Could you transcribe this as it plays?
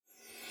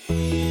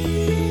Welcome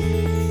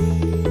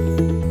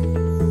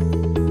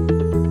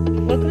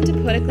to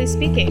Poetically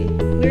Speaking.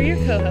 We're your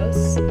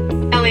co-hosts,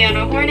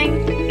 Eliana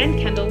Horning and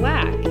Kendall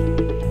Wack.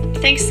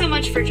 Thanks so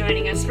much for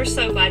joining us. We're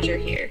so glad you're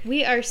here.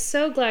 We are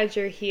so glad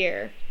you're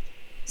here.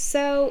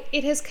 So,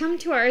 it has come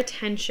to our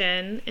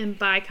attention, and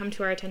by come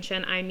to our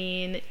attention, I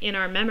mean in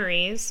our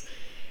memories,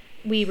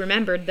 we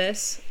remembered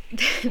this,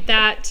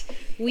 that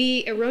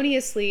we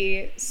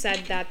erroneously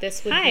said that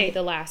this would be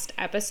the last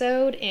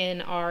episode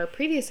in our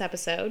previous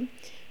episode,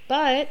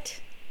 but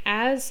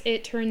as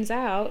it turns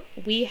out,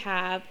 we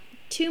have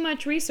too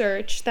much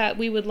research that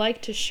we would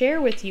like to share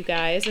with you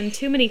guys and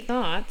too many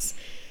thoughts,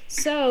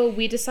 so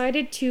we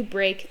decided to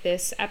break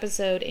this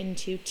episode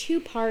into two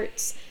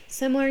parts,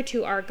 similar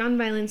to our gun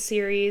violence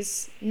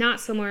series,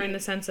 not similar in the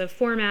sense of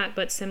format,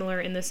 but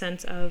similar in the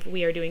sense of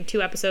we are doing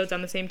two episodes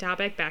on the same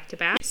topic back to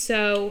back.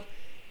 So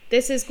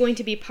this is going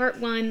to be part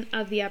one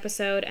of the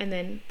episode, and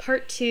then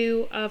part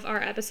two of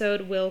our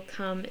episode will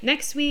come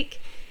next week,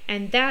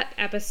 and that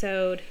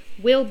episode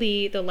will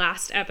be the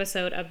last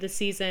episode of the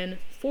season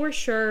for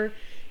sure.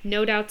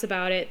 No doubts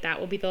about it. That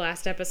will be the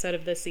last episode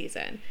of the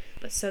season.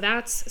 So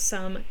that's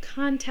some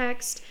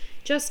context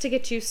just to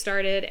get you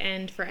started,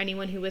 and for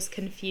anyone who was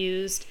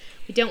confused,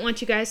 we don't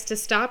want you guys to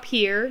stop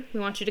here. We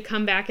want you to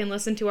come back and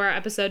listen to our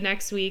episode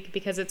next week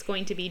because it's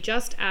going to be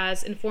just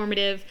as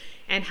informative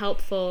and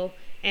helpful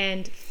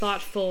and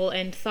thoughtful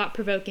and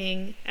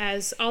thought-provoking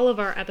as all of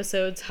our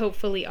episodes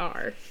hopefully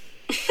are.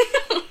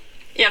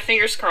 Yeah,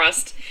 fingers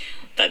crossed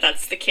that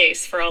that's the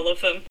case for all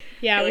of them.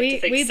 Yeah,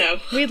 we'd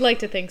like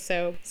to think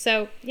so.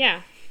 So,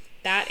 yeah,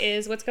 that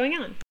is what's going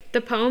on.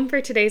 The poem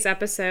for today's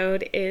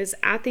episode is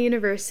At the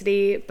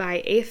University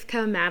by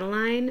Aifka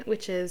Madeline,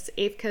 which is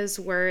Aifka's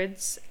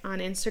Words on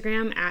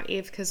Instagram, at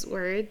Aifka's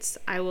Words.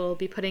 I will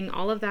be putting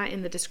all of that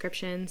in the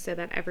description so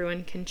that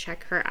everyone can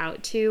check her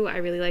out too. I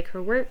really like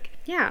her work.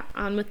 Yeah,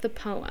 on with the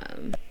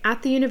poem.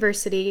 At the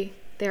university,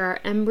 there are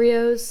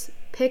embryos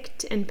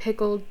picked and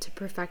pickled to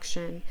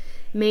perfection,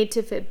 made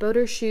to fit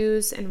boater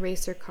shoes and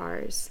racer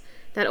cars.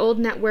 That old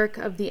network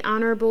of the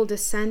honorable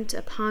descent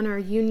upon our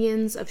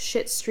unions of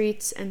shit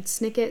streets and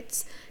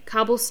snickets,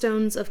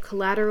 cobblestones of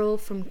collateral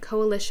from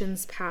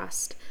coalitions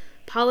past.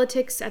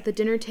 Politics at the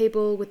dinner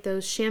table with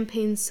those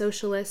champagne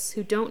socialists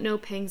who don't know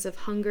pangs of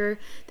hunger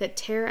that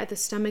tear at the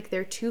stomach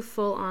they're too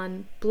full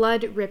on.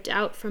 Blood ripped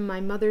out from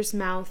my mother's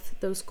mouth,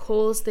 those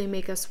coals they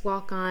make us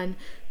walk on.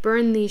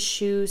 Burn these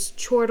shoes,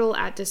 chortle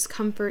at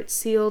discomfort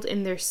sealed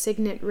in their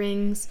signet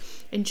rings,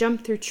 and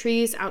jump through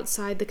trees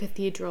outside the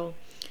cathedral.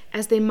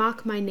 As they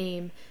mock my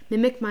name,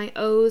 mimic my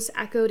O's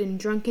echoed in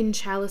drunken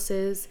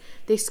chalices,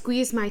 they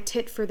squeeze my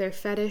tit for their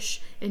fetish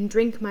and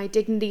drink my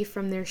dignity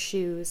from their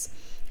shoes.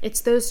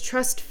 It's those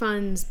trust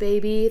funds,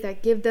 baby,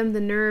 that give them the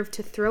nerve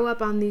to throw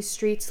up on these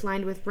streets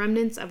lined with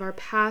remnants of our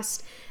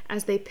past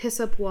as they piss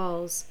up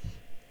walls.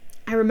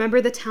 I remember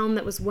the town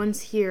that was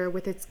once here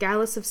with its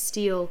gallus of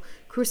steel,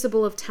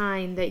 crucible of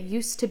time that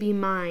used to be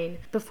mine,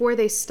 before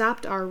they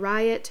stopped our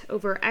riot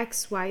over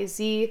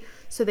XYZ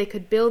so they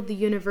could build the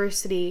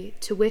university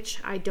to which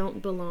I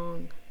don't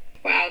belong.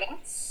 Wow,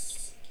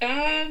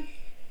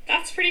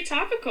 that's pretty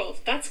topical.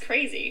 That's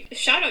crazy.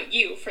 Shout out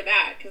you for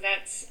that, because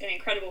that's an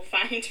incredible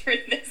find for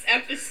this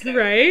episode.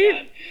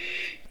 Right?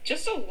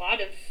 Just a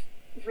lot of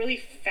really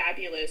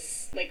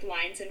fabulous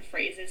lines and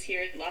phrases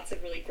here. Lots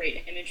of really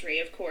great imagery,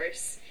 of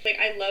course.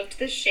 I loved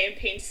the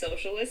champagne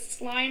socialists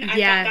line.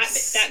 Yes. I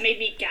thought that made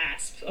me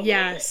gasp a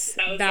yes,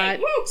 little bit. that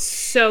woo!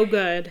 So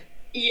good.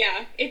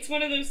 Yeah, it's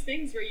one of those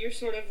things where you're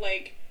sort of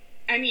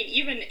I mean,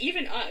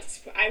 even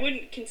us, I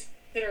wouldn't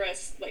consider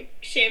us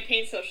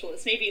champagne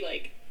socialists. Maybe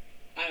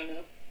I don't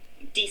know,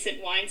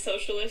 decent wine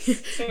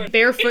socialists, sort of.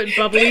 Barefoot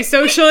bubbly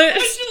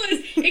socialists.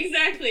 Socialists,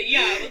 exactly.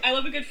 Yeah, I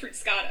love a good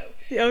fruitscato.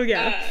 Oh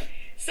yeah.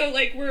 So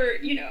we're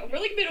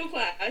middle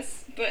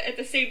class, but at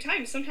the same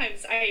time,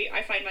 sometimes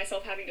I find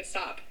myself having to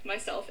stop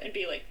myself and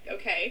be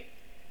okay,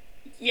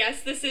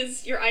 yes, this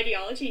is your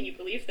ideology and you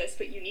believe this,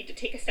 but you need to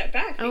take a step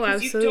back. Oh,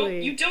 because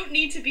absolutely. You don't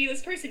need to be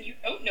this person. You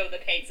don't know the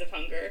pangs of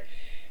hunger,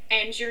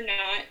 and you're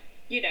not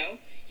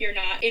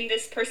in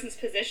this person's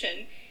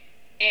position.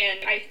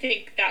 And I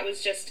think that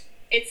was just,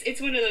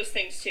 it's one of those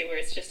things too, where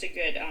it's just a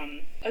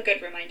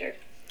good reminder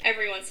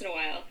every once in a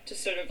while to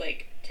sort of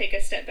take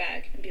a step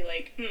back and be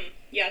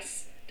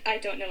yes, I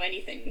don't know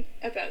anything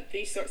about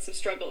these sorts of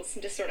struggles,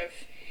 and just sort of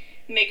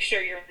make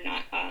sure you're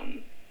not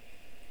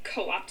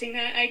co-opting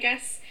that, I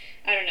guess.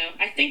 I don't know.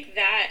 I think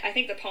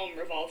the poem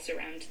revolves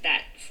around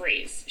that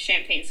phrase,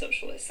 champagne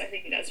socialists. I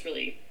think that's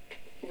really,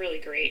 really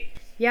great.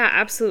 Yeah,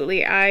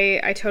 absolutely.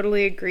 I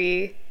totally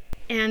agree.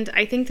 And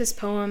I think this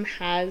poem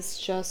has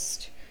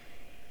just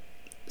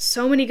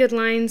so many good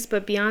lines,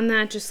 but beyond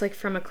that, just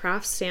from a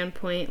craft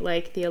standpoint,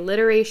 the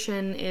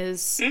alliteration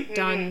is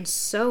done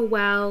so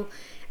well.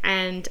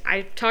 And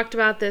I've talked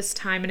about this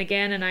time and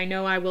again, and I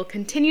know I will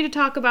continue to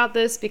talk about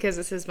this because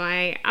this is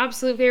my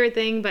absolute favorite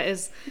thing, but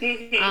is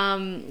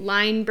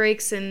line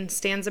breaks and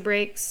stanza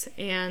breaks,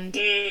 and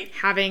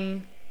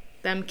having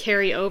lines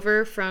carry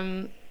over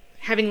from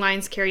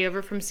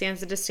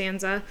stanza to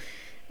stanza.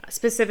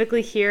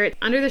 specifically here,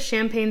 under the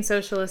Champagne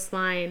Socialist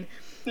line,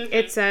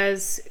 it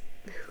says,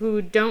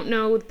 who don't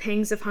know the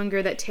pangs of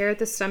hunger that tear at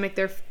the stomach,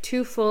 they're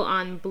too full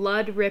on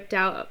blood ripped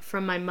out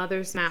from my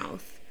mother's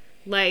mouth.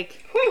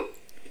 Like,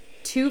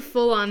 too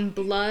full on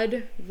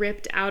blood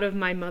ripped out of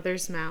my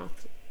mother's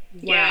mouth.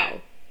 Wow. Yeah.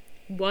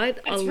 What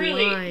That's a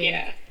really, line.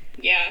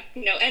 Yeah.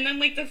 No, and then,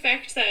 like, the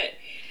fact that,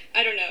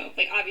 I don't know,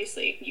 like,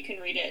 obviously, you can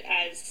read it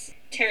as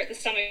tear at the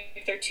stomach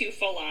if they're too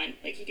full on.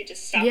 Like, you could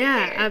just stop it there.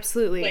 Yeah,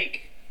 absolutely.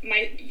 Like,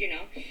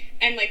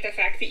 and, like, the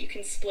fact that you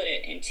can split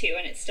it in two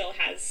and it still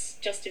has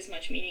just as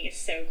much meaning is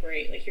so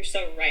great. Like, you're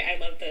so right. I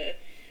love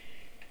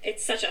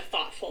it's such a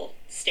thoughtful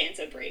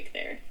stanza break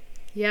there.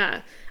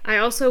 Yeah. I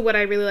also, what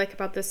I really like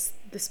about this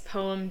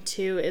poem,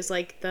 too, is,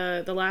 like,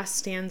 the last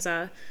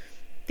stanza,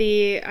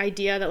 the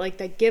idea that, like,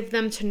 that give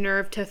them to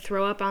nerve to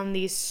throw up on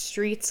these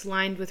streets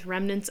lined with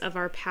remnants of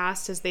our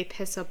past as they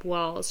piss up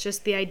walls.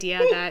 Just the idea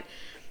that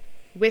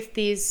with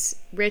these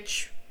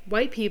rich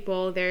white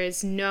people, there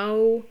is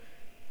no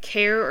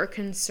care or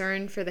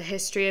concern for the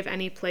history of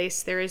any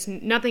place. There is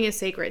nothing is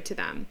sacred to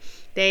them.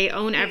 They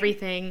own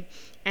everything,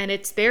 and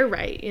it's their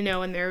right, in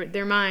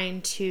their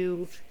mind,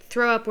 to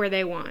throw up where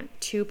they want,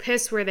 to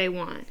piss where they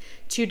want,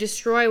 to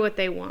destroy what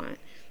they want,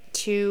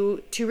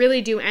 to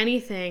really do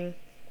anything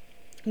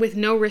with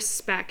no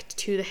respect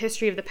to the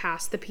history of the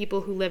past, the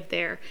people who lived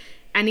there,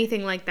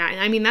 anything like that. And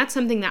I mean, that's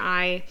something that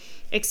I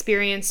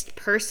experienced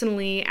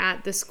personally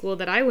at the school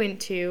that I went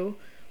to,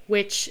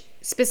 which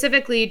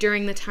specifically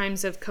during the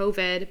times of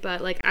COVID, but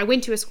like I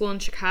went to a school in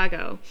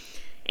Chicago,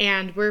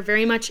 and we're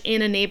very much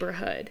in a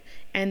neighborhood,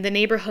 and the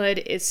neighborhood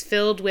is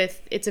filled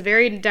with, it's a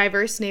very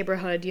diverse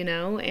neighborhood,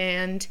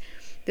 and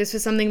this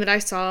was something that I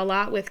saw a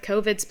lot with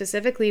COVID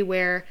specifically,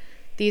 where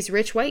these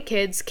rich white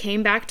kids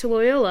came back to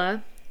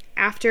Loyola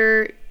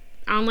after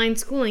online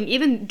schooling.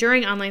 Even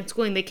during online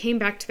schooling, they came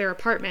back to their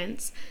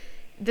apartments.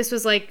 This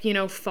was like,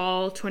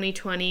 fall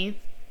 2020.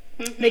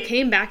 They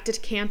came back to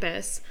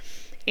campus,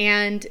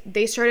 and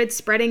they started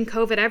spreading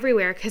COVID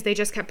everywhere because they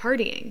just kept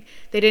partying.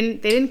 They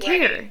didn't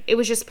care. Right. It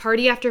was just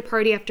party after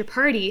party after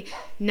party,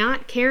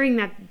 not caring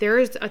that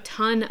there's a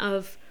ton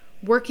of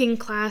working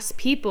class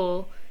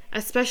people,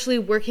 especially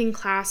working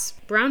class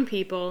brown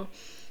people,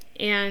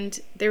 and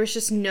there was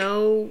just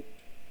no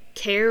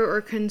care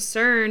or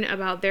concern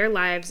about their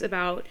lives,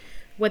 about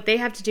what they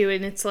have to do.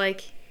 And it's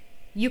like,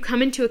 you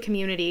come into a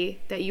community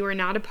that you are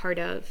not a part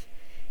of,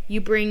 you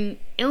bring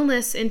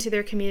illness into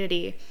their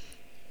community.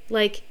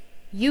 Like,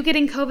 you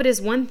getting COVID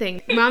is one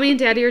thing. Mommy and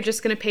daddy are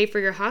just going to pay for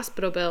your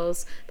hospital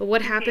bills. But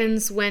what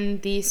happens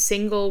when the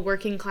single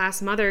working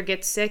class mother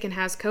gets sick and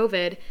has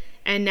COVID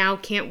and now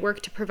can't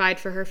work to provide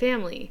for her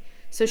family?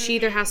 So she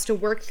either has to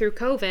work through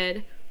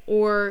COVID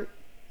or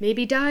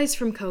maybe dies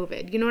from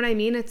COVID. You know what I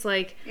mean? It's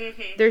like,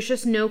 there's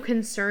just no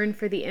concern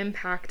for the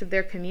impact of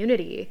their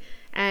community.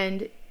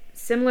 And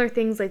similar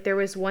things, like there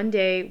was one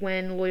day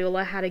when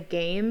Loyola had a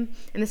game,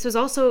 and this was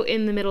also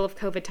in the middle of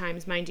COVID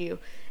times, mind you,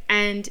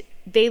 and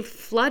they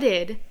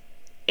flooded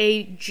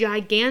a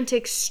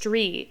gigantic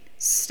street,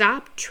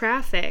 stopped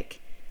traffic,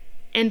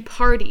 and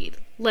partied,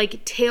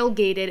 like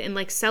tailgated and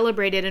like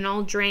celebrated and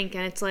all drank.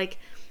 And it's like,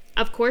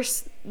 of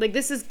course, like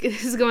this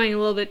is going a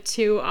little bit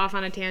too off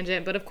on a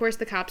tangent, but of course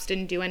the cops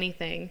didn't do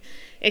anything,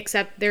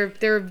 except there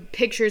are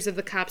pictures of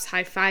the cops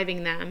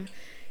high-fiving them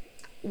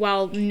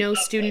while no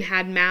student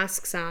had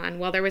masks on,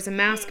 while there was a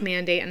mask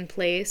mandate in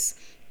place.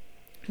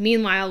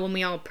 Meanwhile, when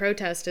we all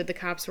protested, the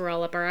cops were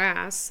all up our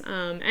ass.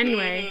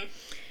 Anyway,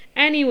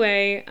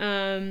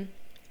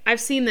 I've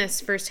seen this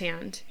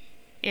firsthand.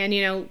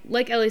 And,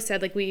 like Ellie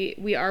said, like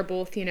we are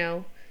both,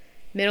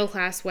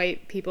 middle-class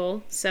white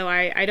people. So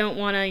I don't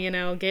want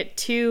to, get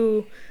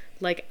too,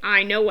 like,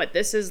 I know what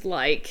this is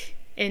like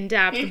in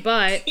depth.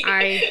 But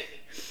I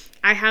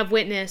have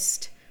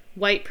witnessed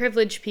white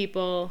privileged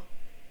people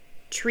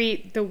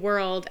treat the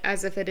world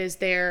as if it is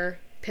their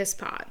piss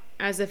pot,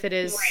 as if it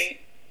is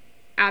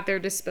at their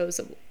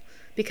disposal,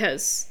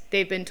 because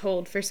they've been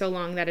told for so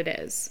long that it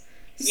is.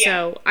 Yeah.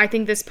 So I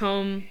think this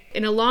poem,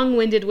 in a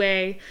long-winded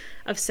way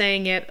of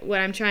saying it,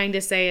 what I'm trying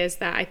to say is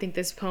that I think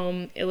this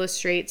poem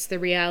illustrates the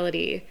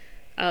reality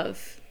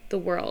of the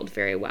world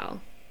very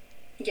well.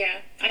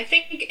 Yeah, I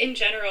think in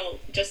general,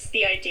 just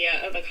the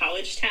idea of a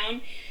college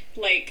town,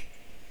 like,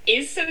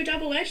 is so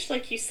double-edged,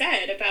 like you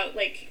said, about,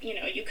 like,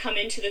 you come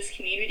into this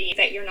community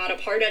that you're not a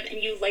part of,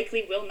 and you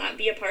likely will not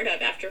be a part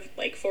of after,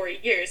 like, 4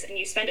 years, and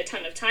you spend a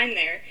ton of time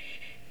there,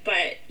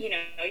 but,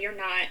 you're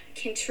not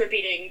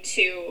contributing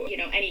to,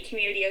 any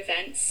community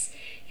events.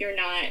 You're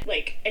not,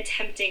 like,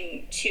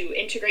 attempting to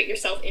integrate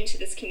yourself into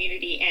this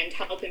community and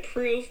help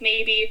improve,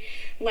 maybe.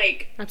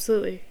 Like,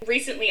 absolutely.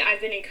 Recently,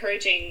 I've been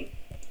encouraging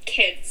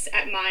kids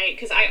at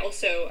because I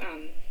also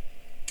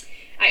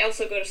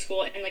go to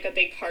school in, like, a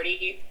big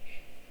party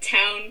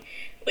town.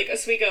 Like,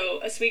 Oswego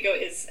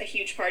is a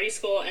huge party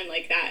school, and,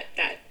 like,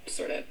 that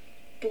sort of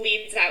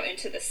bleeds out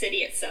into the city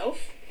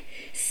itself.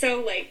 So,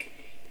 like,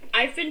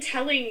 I've been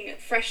telling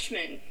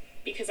freshmen,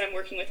 because I'm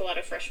working with a lot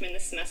of freshmen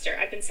this semester,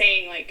 I've been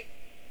saying, like,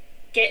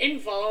 get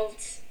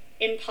involved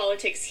in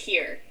politics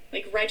here.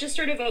 Like,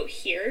 register to vote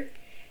here,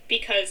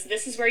 because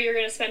this is where you're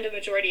going to spend a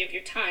majority of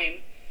your time,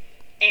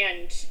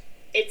 and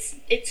it's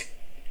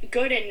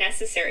good and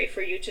necessary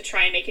for you to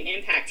try and make an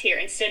impact here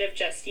instead of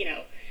just,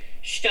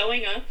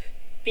 showing up,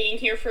 being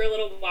here for a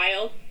little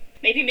while,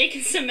 maybe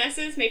making some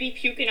messes, maybe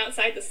puking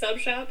outside the sub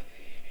shop,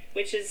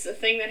 which is a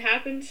thing that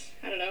happened.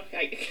 I don't know,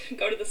 I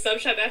go to the sub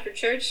shop after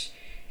church,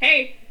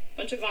 hey,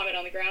 bunch of vomit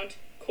on the ground,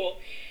 cool.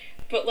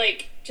 But,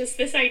 just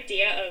this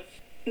idea of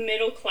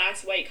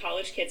middle-class white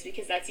college kids,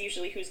 because that's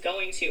usually who's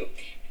going to,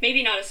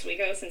 maybe not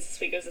Oswego, since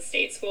Oswego's a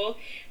state school,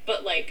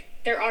 but,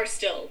 there are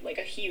still,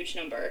 a huge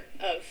number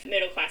of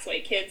middle-class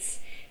white kids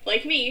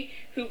like me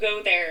who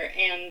go there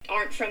and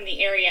aren't from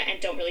the area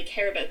and don't really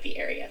care about the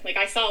area.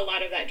 I saw a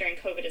lot of that during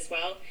COVID as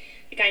well.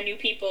 I knew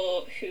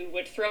people who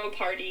would throw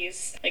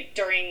parties,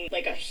 during,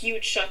 a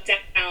huge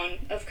shutdown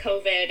of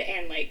COVID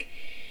and,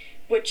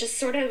 would just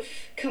sort of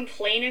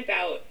complain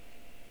about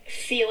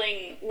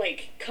feeling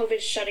like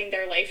COVID's shutting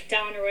their life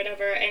down or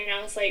whatever. And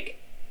I was like,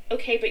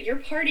 okay, but you're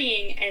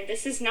partying and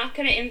this is not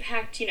going to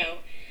impact,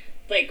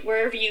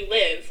 wherever you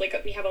live.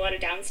 We have a lot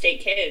of downstate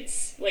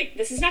kids.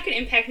 This is not going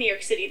to impact New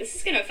York City. This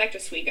is going to affect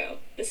Oswego.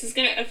 This is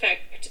going to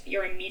affect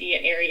your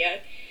immediate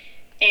area.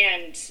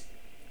 And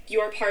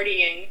you're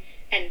partying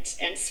and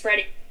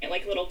spreading it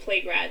like little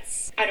plague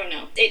rats. I don't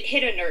know. It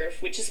hit a nerve,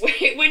 which is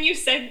why when you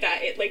said that,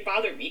 it,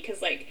 bothered me.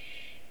 Because,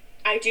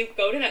 I do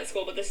go to that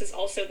school, but this is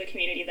also the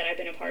community that I've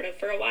been a part of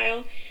for a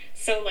while.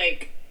 So,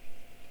 I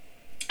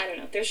don't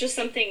know. There's just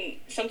something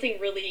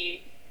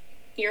really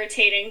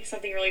irritating,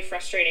 something really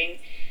frustrating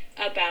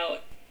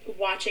about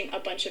watching a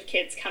bunch of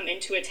kids come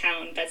into a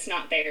town that's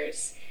not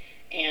theirs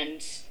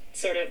and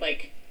sort of,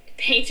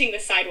 painting the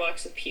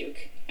sidewalks with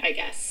puke, I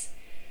guess.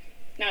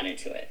 Not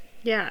into it.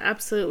 Yeah,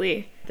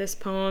 absolutely. This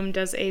poem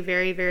does a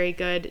very, very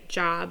good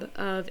job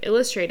of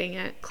illustrating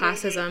it,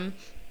 classism,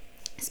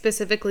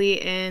 specifically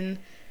in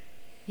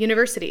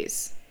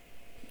universities.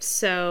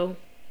 So,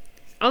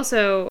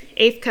 also,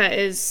 Afka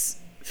is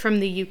from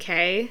the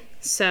UK,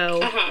 so...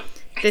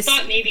 I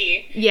thought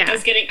maybe. Yeah. I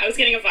was getting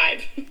a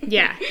vibe.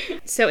 Yeah.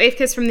 So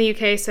Afka's from the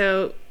UK,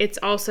 so it's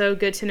also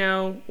good to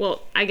know,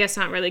 well, I guess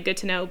not really good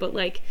to know, but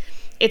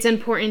it's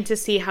important to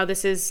see how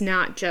this is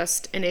not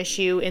just an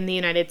issue in the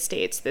United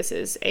States. This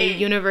is a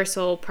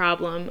universal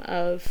problem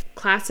of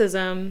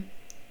classism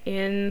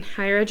in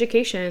higher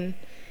education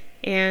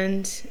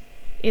and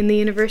in the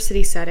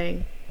university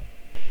setting.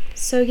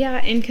 So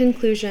yeah, in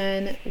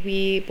conclusion,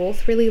 we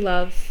both really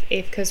love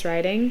Afka's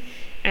writing,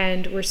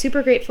 and we're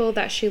super grateful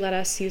that she let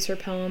us use her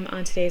poem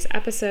on today's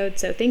episode.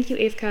 So thank you,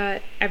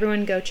 Afka.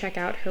 Everyone go check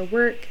out her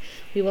work.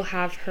 We will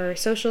have her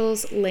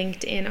socials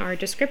linked in our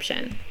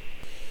description.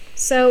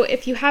 So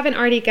if you haven't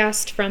already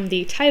guessed from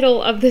the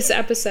title of this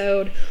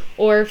episode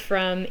or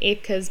from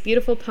Afka's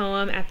beautiful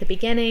poem at the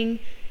beginning,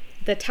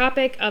 the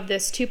topic of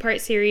this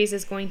two-part series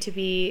is going to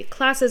be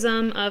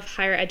classism of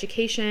higher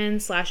education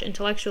 /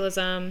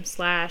 intellectualism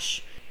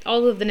 /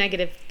 all of the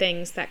negative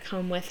things that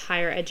come with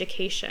higher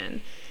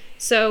education.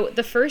 So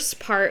the first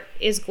part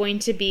is going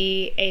to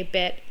be a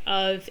bit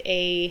of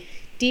a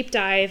deep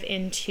dive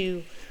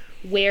into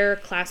where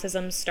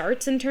classism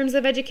starts in terms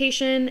of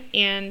education,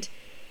 and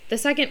the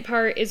second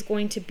part is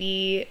going to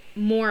be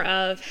more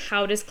of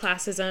how does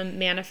classism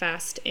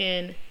manifest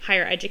in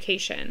higher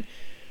education.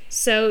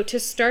 So to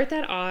start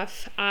that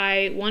off,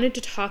 I wanted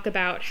to talk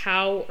about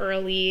how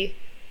early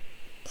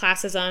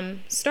classism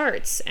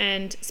starts,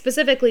 and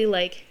specifically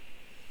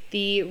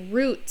the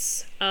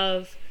roots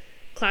of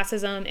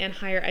classism and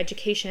higher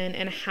education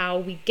and how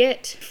we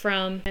get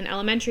from an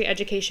elementary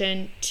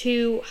education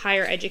to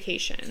higher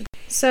education.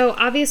 So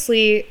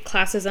obviously,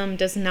 classism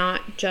does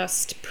not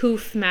just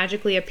poof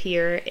magically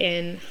appear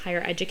in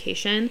higher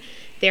education.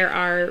 There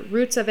are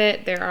roots of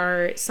it, there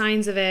are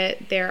signs of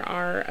it, there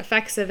are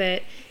effects of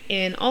it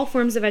in all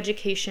forms of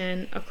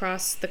education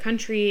across the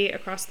country,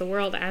 across the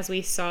world, as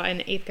we saw in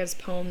Afka's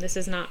poem. This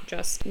is not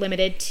just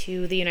limited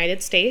to the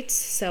United States,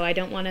 so I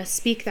don't want to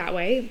speak that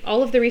way.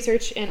 All of the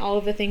research and all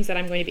of the things that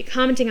I'm going to be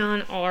commenting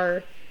on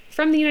are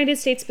from the United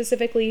States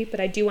specifically,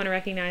 but I do want to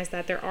recognize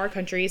that there are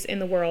countries in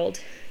the world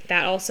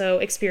that also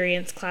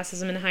experience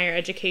classism in higher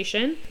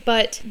education.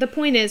 But the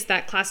point is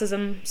that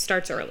classism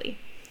starts early.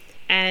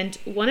 And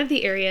one of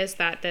the areas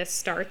that this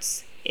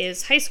starts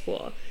is high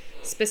school,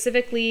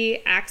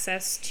 specifically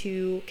access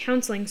to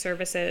counseling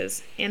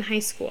services in high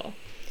school.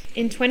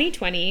 In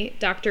 2020,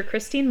 Dr.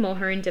 Christine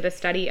Mulhern did a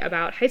study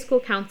about high school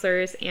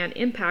counselors and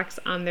impacts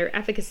on their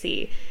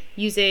efficacy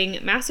using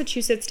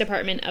Massachusetts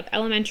Department of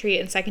Elementary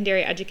and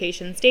Secondary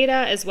Education's data,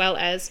 as well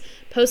as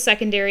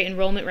post-secondary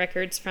enrollment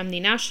records from the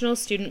National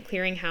Student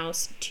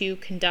Clearinghouse to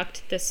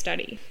conduct this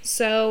study.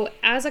 So,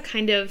 as a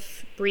kind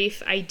of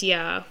brief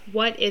idea,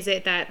 what is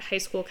it that high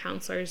school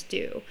counselors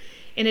do?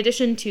 In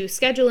addition to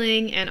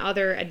scheduling and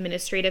other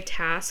administrative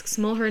tasks,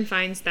 Mulhern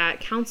finds that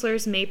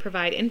counselors may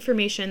provide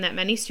information that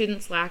many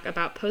students lack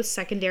about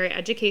post-secondary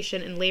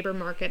education and labor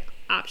market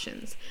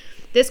options.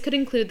 This could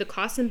include the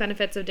costs and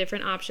benefits of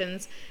different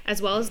options,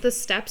 as well as the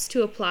steps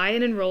to apply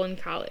and enroll in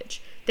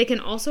college. They can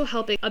also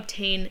help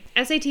obtain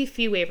SAT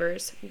fee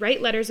waivers,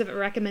 write letters of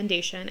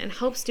recommendation, and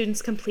help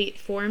students complete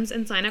forms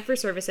and sign up for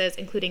services,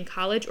 including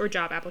college or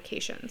job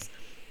applications.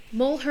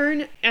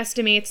 Mulhern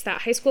estimates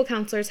that high school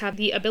counselors have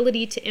the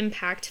ability to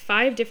impact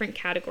 5 different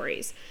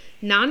categories: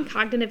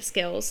 non-cognitive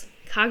skills,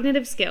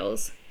 cognitive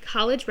skills,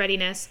 college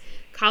readiness,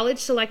 college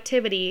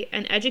selectivity,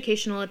 and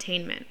educational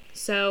attainment.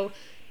 So,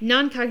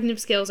 non-cognitive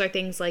skills are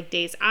things like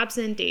days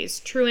absent, days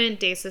truant,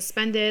 days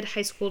suspended,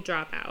 high school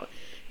dropout.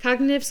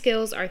 Cognitive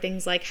skills are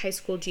things like high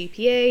school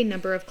GPA,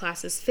 number of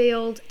classes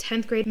failed,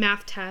 10th grade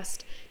math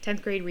test,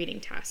 10th grade reading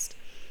test.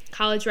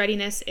 College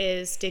readiness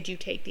is, did you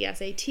take the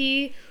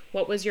SAT?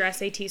 What was your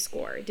SAT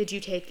score? Did you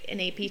take an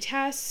AP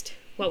test?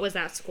 What was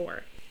that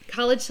score?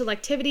 College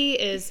selectivity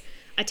is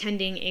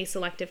attending a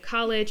selective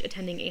college,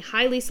 attending a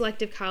highly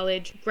selective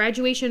college,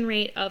 graduation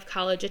rate of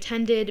college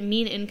attended,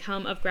 mean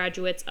income of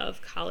graduates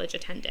of college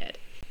attended.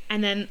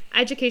 And then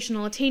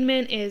educational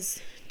attainment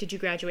is, did you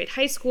graduate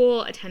high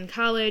school, attend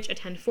college,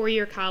 attend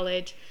 4-year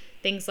college,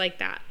 things like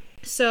that.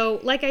 So,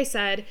 like I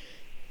said,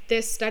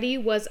 this study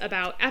was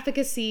about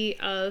efficacy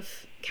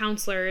of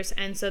counselors,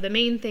 and so the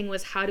main thing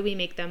was how do we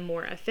make them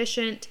more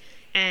efficient,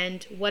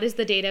 and what is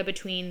the data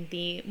between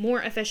the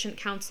more efficient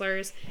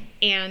counselors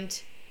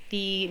and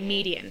the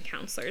median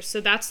counselors. So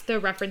that's the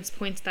reference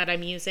points that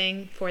I'm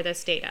using for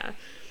this data.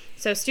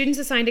 So students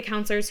assigned to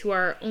counselors who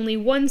are only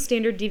 1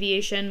 standard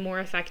deviation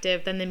more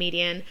effective than the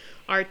median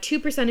are 2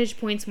 percentage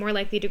points more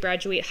likely to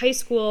graduate high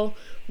school,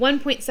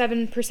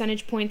 1.7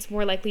 percentage points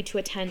more likely to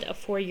attend a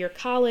 4-year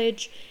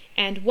college,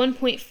 and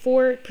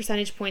 1.4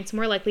 percentage points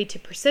more likely to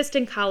persist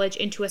in college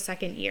into a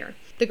second year.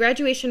 The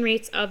graduation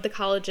rates of the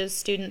colleges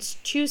students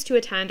choose to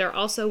attend are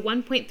also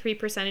 1.3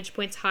 percentage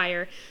points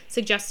higher,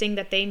 suggesting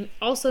that they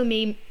also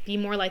may be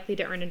more likely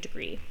to earn a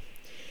degree.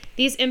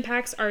 These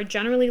impacts are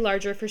generally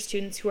larger for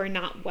students who are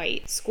not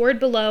white, scored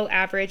below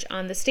average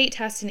on the state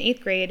test in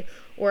 8th grade,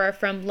 or are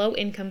from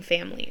low-income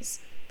families.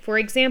 For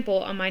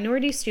example, a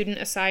minority student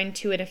assigned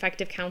to an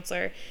effective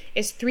counselor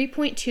is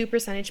 3.2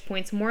 percentage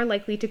points more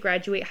likely to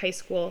graduate high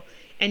school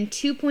and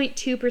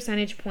 2.2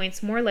 percentage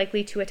points more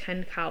likely to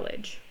attend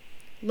college.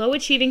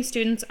 Low-achieving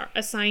students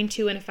assigned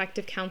to an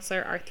effective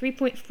counselor are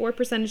 3.4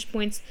 percentage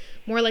points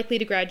more likely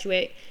to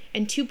graduate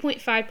and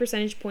 2.5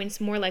 percentage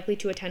points more likely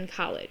to attend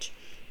college.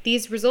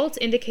 These results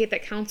indicate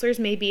that counselors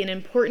may be an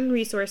important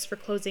resource for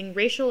closing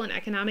racial and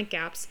economic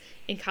gaps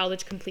in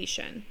college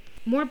completion.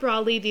 More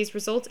broadly, these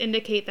results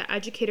indicate that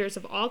educators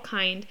of all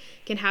kind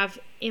can have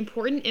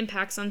important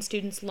impacts on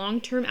students'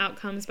 long-term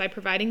outcomes by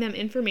providing them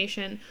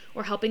information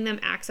or helping them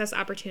access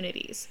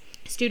opportunities.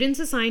 Students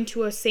assigned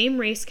to a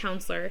same-race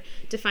counselor,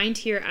 defined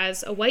here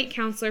as a white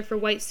counselor for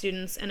white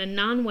students and a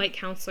non-white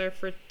counselor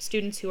for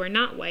students who are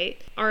not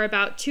white, are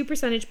about 2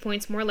 percentage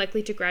points more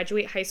likely to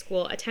graduate high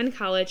school, attend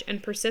college,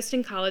 and persist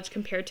in college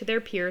compared to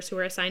their peers who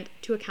are assigned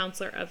to a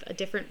counselor of a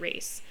different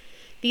race.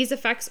 These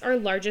effects are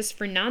largest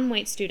for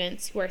non-white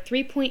students, who are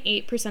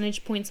 3.8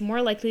 percentage points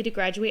more likely to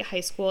graduate high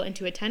school and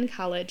to attend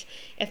college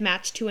if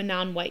matched to a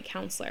non-white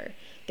counselor.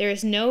 There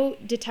is no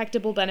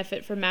detectable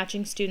benefit for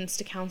matching students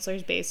to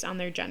counselors based on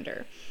their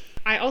gender.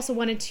 I also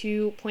wanted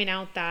to point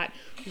out that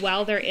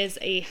while there is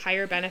a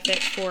higher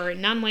benefit for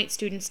non-white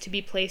students to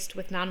be placed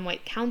with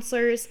non-white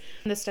counselors,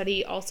 the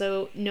study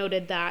also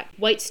noted that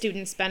white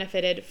students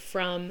benefited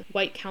from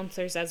white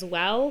counselors as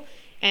well.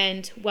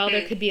 And while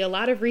there could be a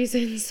lot of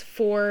reasons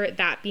for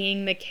that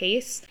being the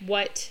case,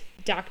 what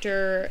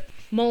Dr.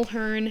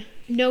 Mulhern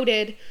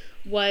noted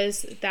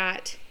was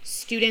that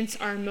students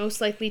are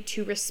most likely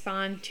to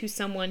respond to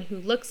someone who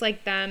looks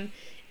like them,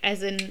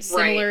 as in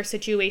similar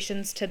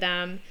situations to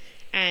them,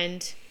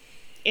 and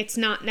it's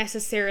not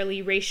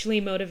necessarily racially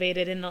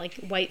motivated and like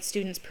white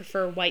students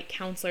prefer white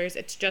counselors.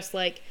 It's just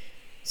like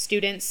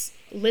students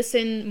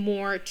listen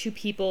more to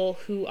people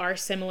who are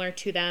similar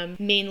to them,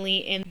 mainly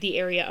in the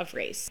area of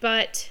race.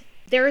 But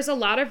there is a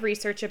lot of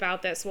research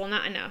about this. Well,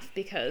 not enough,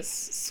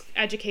 because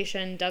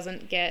education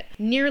doesn't get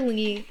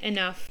nearly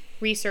enough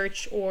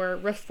research or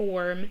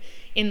reform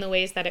in the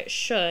ways that it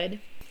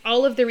should.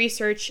 All of the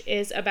research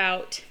is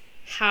about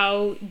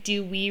how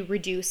do we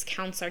reduce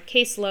counselor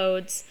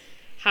caseloads,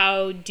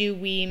 how do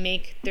we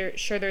make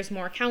sure there's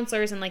more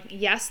counselors, and like,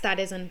 yes, that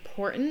is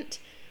important,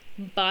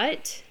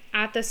 but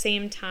at the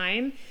same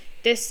time,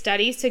 this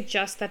study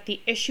suggests that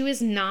the issue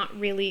is not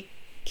really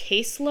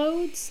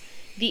caseloads,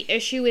 the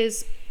issue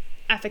is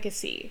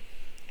efficacy.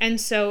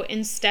 And so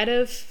instead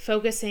of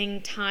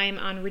focusing time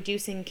on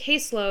reducing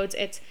caseloads,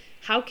 it's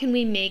how can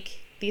we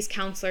make these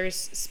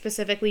counselors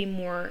specifically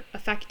more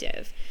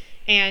effective?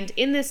 And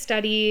in this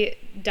study,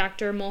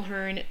 Dr.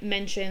 Mulhern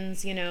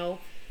mentions,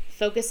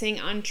 focusing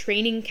on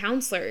training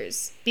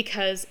counselors,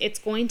 because it's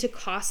going to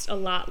cost a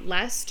lot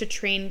less to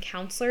train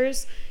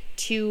counselors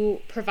to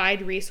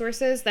provide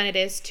resources than it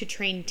is to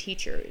train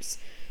teachers.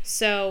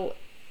 So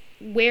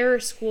where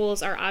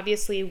schools are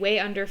obviously way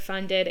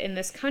underfunded in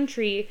this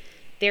country,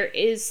 there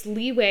is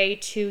leeway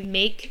to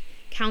make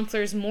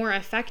counselors more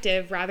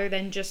effective rather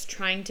than just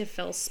trying to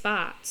fill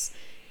spots,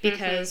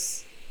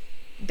 because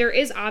there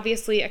is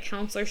obviously a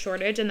counselor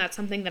shortage, and that's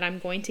something that I'm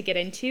going to get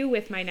into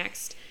with my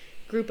next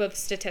group of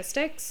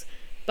statistics.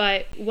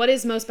 But what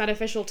is most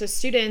beneficial to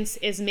students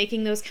is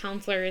making those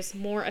counselors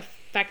more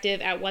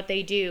effective at what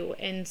they do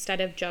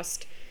instead of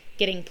just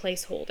getting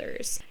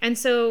placeholders. And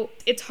so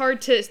it's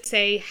hard to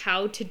say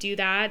how to do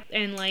that.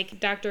 And like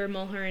Dr.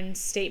 Mulhern's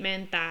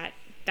statement that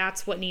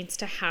that's what needs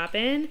to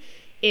happen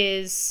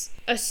is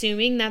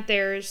assuming that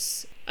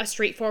there's a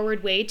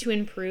straightforward way to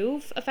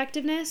improve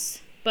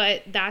effectiveness,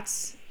 but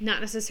that's not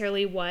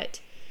necessarily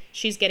what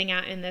she's getting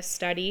at in this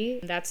study.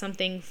 That's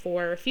something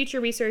for future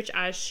research,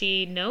 as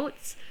she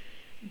notes.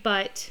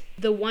 But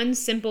the one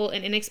simple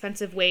and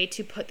inexpensive way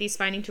to put these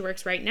findings to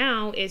works right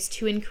now is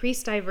to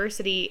increase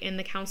diversity in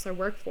the counselor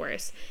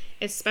workforce,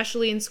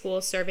 especially in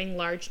schools serving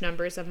large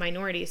numbers of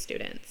minority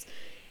students.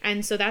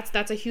 And so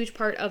that's a huge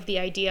part of the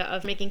idea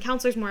of making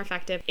counselors more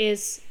effective,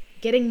 is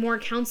getting more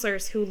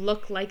counselors who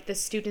look like the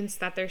students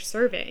that they're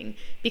serving,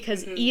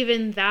 because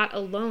even that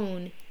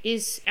alone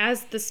is,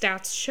 as the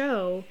stats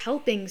show,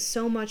 helping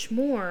so much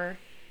more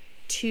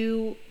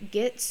to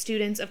get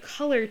students of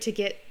color, to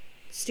get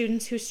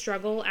students who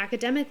struggle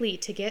academically,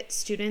 to get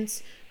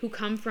students who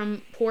come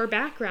from poor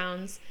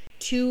backgrounds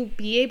to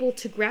be able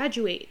to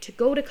graduate, to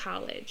go to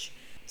college.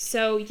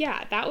 So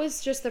yeah, that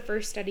was just the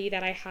first study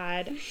that I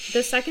had.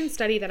 The second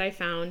study that I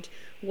found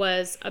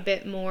was a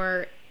bit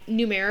more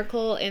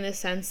numerical in the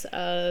sense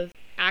of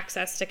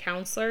access to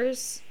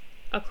counselors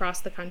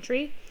across the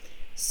country.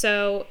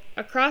 So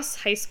across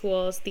high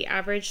schools, the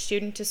average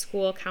student to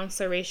school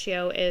counselor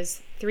ratio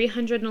is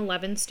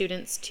 311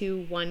 students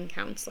to 1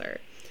 counselor.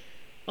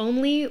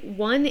 Only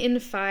 1 in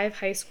 5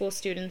 high school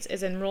students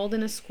is enrolled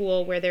in a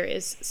school where there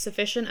is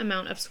sufficient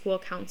amount of school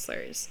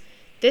counselors.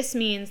 This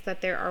means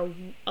that there are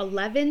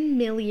 11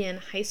 million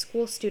high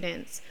school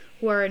students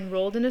who are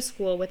enrolled in a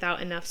school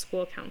without enough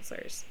school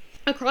counselors.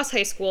 Across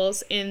high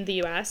schools in the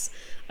U.S.,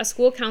 a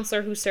school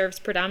counselor who serves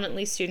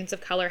predominantly students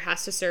of color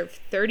has to serve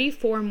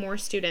 34 more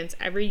students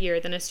every year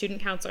than a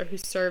student counselor who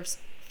serves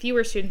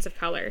fewer students of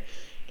color.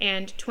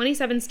 And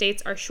 27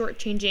 states are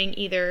shortchanging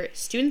either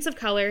students of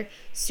color,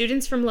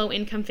 students from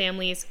low-income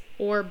families,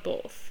 or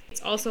both.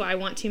 It's also, I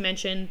want to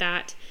mention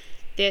that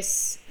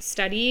this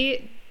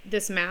study,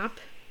 this map,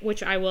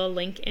 which I will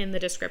link in the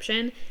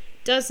description,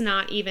 does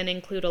not even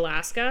include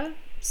Alaska.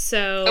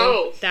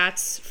 So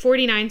that's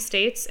 49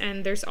 states,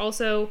 and there's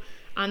also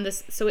on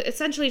this, so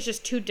essentially it's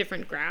just 2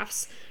 different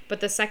graphs,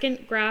 but the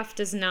second graph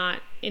does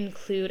not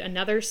include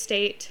another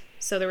state.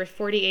 So there were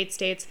 48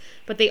 states,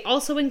 but they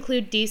also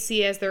include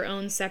DC as their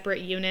own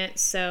separate unit.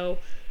 So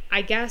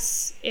I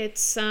guess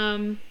it's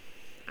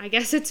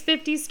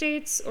 50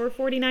 states or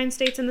 49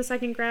 states in the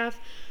second graph.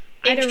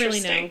 I don't really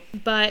know.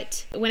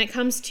 But when it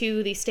comes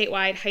to the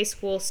statewide high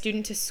school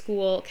student to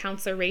school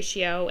counselor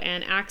ratio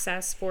and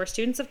access for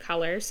students of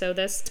color, so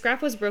this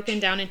graph was broken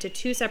down into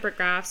 2 separate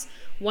graphs.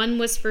 One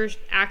was for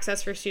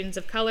access for students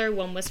of color,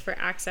 one was for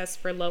access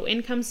for low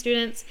income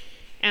students.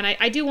 And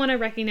I do want to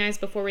recognize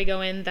before we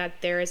go in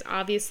that there is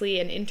obviously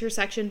an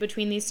intersection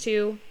between these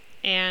two,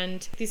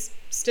 and these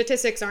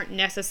statistics aren't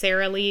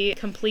necessarily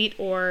complete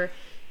or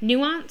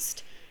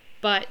nuanced,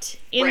 but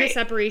in the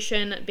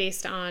separation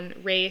based on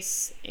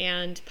race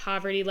and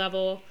poverty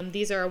level,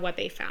 these are what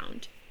they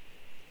found.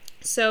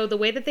 So the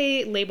way that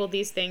they labeled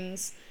these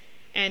things,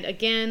 and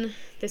again,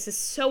 this is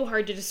so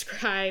hard to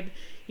describe,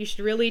 you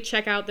should really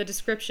check out the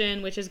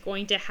description, which is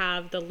going to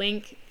have the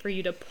link for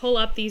you to pull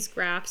up these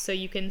graphs so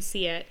you can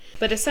see it.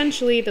 But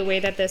essentially, the way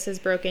that this is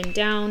broken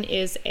down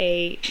is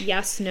a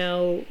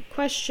yes-no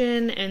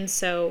question. And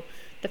so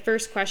the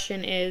first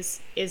question is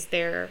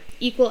there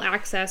equal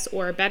access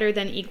or better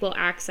than equal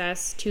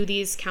access to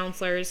these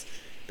counselors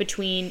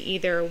between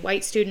either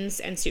white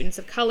students and students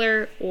of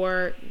color,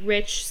 or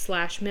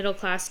rich/middle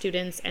class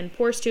students and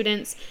poor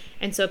students?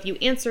 And so if you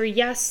answer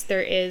yes,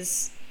 there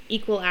is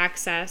equal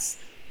access,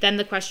 then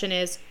the question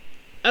is,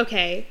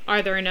 okay,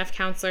 are there enough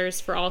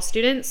counselors for all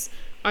students?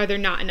 Are there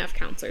not enough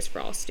counselors for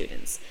all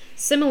students?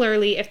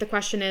 Similarly, if the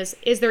question is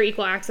there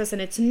equal access,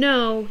 and it's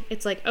no,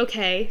 it's like,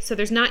 okay, so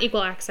there's not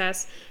equal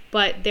access,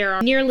 but there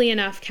are nearly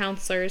enough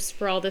counselors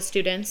for all the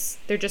students.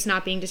 They're just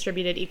not being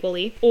distributed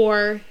equally.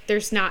 Or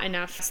there's not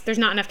enough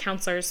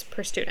counselors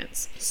per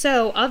students.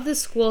 So of the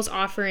schools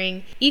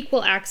offering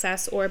equal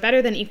access or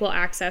better than equal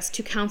access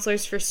to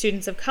counselors for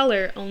students of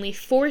color, only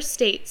 4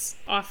 states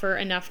offer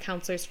enough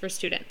counselors for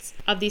students.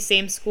 Of these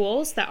same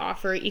schools that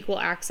offer equal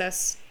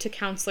access to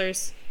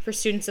counselors for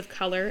students of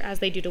color as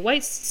they do to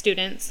white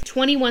students,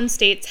 21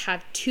 states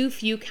have too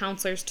few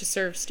counselors to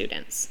serve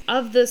students.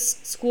 Of the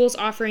schools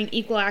offering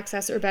equal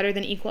access or better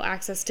than equal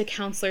access to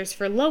counselors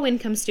for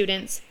low-income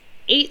students,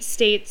 8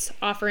 states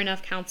offer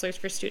enough counselors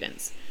for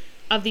students.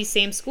 Of these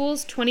same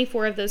schools,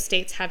 24 of those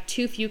states have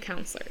too few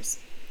counselors.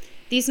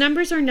 These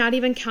numbers are not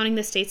even counting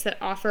the states that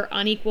offer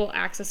unequal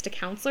access to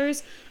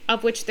counselors,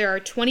 of which there are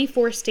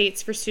 24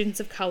 states for students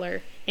of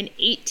color and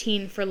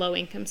 18 for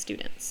low-income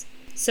students.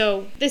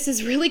 So this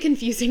is really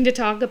confusing to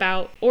talk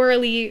about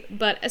orally,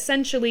 but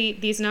essentially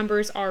these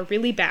numbers are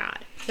really bad.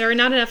 There are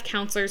not enough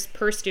counselors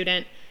per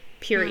student,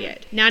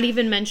 period. Not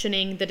even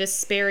mentioning the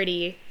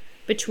disparity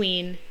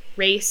between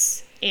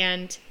race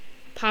and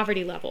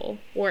poverty level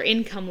or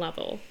income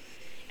level.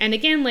 And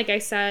again, like I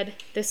said,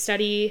 this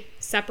study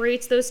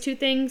separates those two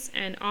things,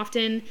 and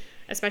often,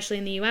 especially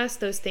in the US,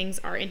 those things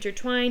are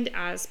intertwined,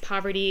 as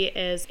poverty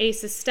is a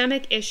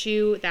systemic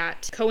issue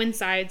that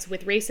coincides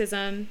with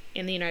racism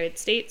in the United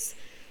States.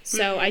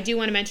 So I do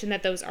want to mention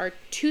that those are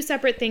two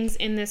separate things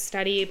in this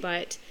study,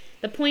 but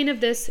the point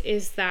of this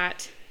is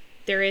that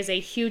there is a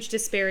huge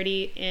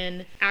disparity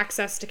in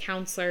access to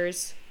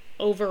counselors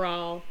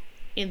overall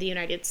in the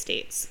United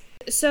States.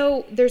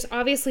 So there's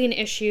obviously an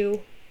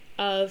issue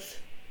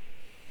of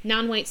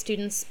non-white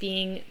students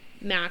being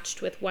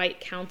matched with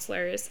white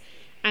counselors,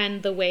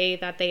 and the way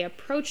that they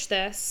approach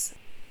this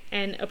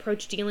and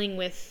approach dealing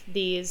with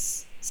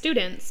these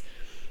students.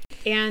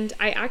 And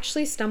I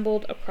actually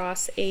stumbled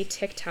across a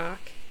TikTok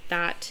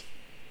that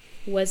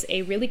was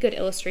a really good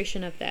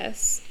illustration of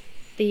this.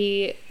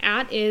 The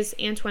 @ is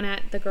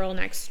Antoinette, the girl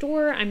next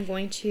door. I'm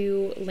going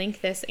to link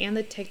this and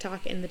the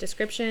TikTok in the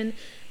description.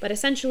 But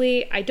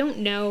essentially, I don't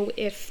know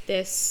if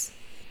this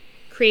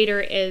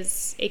creator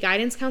is a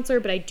guidance counselor,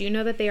 but I do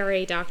know that they are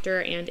a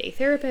doctor and a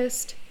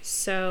therapist.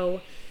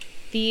 So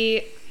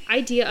the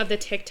idea of the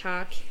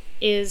TikTok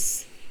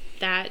is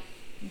that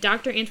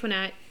Dr.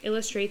 Antoinette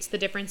illustrates the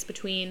difference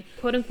between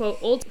quote-unquote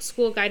old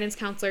school guidance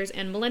counselors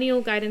and millennial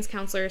guidance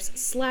counselors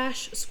 /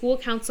 school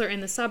counselor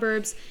in the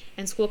suburbs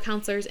and school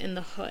counselors in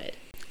the hood,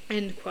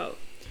 end quote.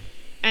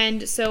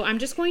 And so I'm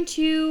just going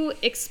to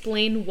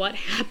explain what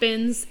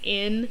happens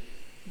in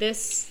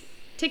this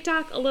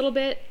TikTok a little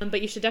bit,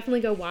 but you should definitely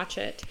go watch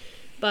it.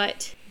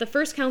 But the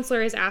first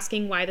counselor is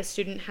asking why the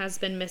student has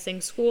been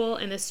missing school,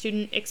 and the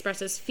student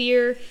expresses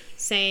fear,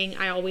 saying,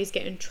 I always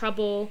get in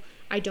trouble.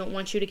 I don't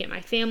want you to get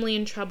my family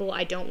in trouble.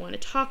 I don't want to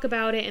talk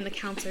about it. And the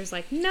counselor's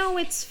like, no,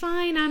 it's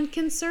fine. I'm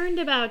concerned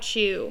about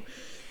you.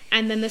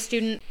 And then the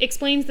student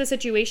explains the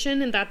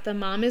situation and that the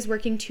mom is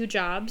working 2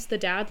 jobs, the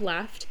dad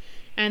left,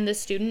 and the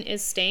student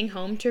is staying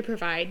home to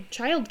provide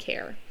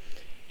childcare.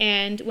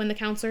 And when the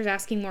counselor is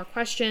asking more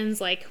questions,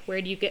 like,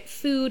 where do you get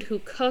food, who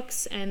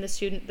cooks? And the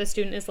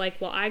student is like,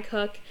 well, I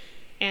cook,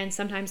 and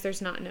sometimes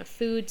there's not enough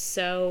food,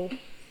 so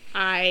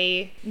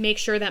I make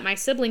sure that my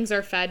siblings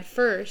are fed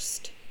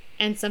first,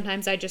 and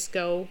sometimes I just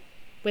go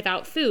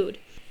without food.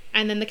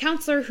 And then the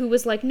counselor, who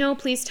was like, no,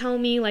 please tell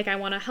me, like, I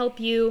want to help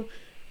you,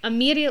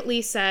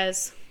 immediately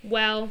says,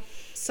 well,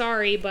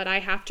 sorry, but I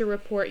have to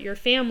report your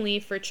family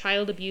for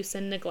child abuse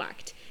and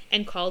neglect,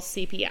 and calls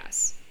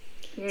CPS.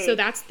 So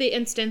that's the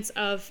instance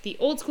of the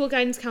old school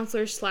guidance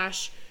counselors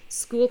 /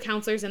 school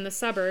counselors in the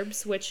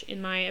suburbs, which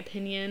in my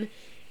opinion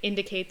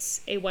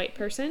indicates a white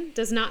person.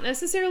 Does not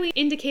necessarily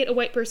indicate a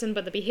white person,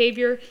 but the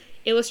behavior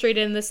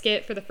illustrated in the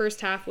skit for the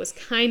first half was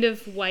kind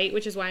of white,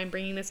 which is why I'm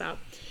bringing this up.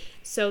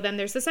 So then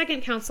there's the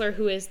second counselor,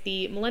 who is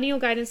the millennial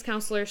guidance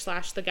counselor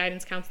 / the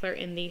guidance counselor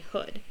in the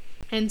hood.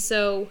 And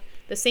so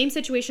the same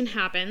situation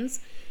happens.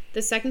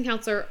 The second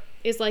counselor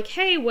is like,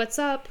 hey, what's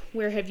up?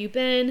 Where have you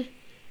been?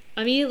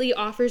 Immediately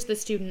offers the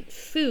student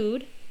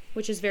food,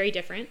 which is very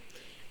different,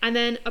 and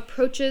then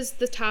approaches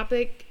the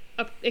topic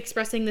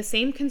expressing the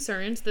same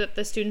concerns that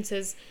the student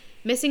is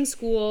missing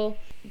school,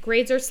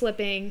 grades are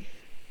slipping,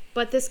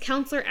 but this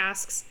counselor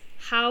asks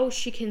how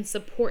she can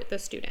support the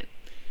student.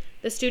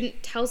 The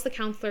student tells the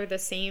counselor the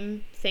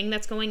same thing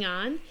that's going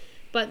on,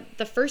 but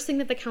the first thing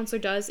that the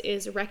counselor does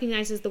is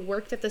recognizes the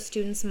work that the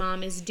student's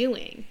mom is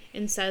doing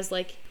and says,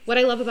 like, what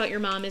I love about your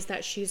mom is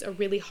that she's a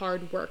really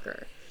hard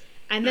worker.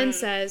 And then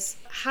says,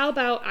 how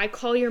about I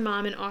call your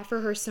mom and offer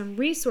her some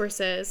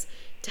resources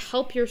to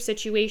help your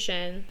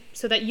situation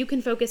so that you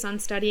can focus on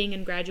studying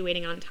and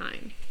graduating on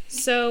time.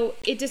 So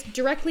it just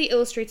directly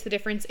illustrates the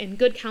difference in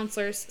good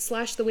counselors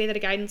 / the way that a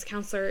guidance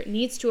counselor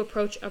needs to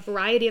approach a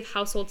variety of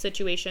household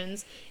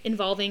situations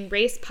involving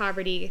race,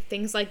 poverty,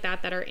 things like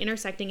that that are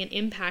intersecting and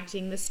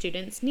impacting the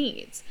student's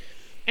needs.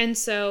 And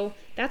so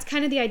that's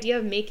kind of the idea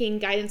of making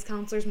guidance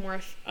counselors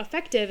more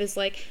effective, is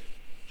like,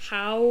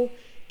 how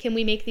can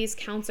we make these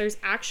counselors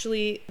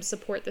actually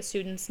support the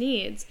student's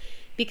needs?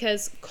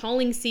 Because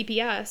calling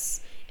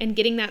CPS and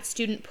getting that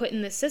student put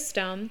in the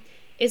system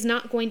is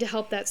not going to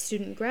help that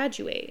student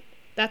graduate.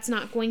 That's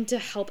not going to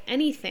help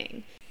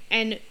anything.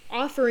 And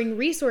offering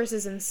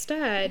resources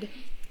instead,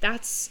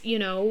 that's,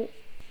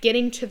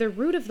 getting to the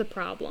root of the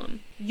problem.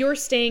 You're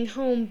staying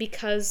home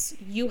because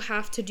you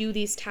have to do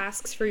these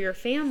tasks for your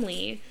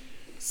family.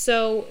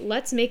 So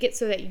let's make it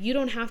so that you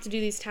don't have to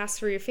do these tasks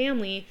for your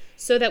family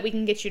so that we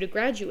can get you to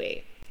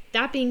graduate.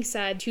 That being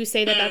said, to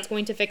say that that's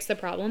going to fix the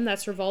problem,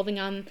 that's revolving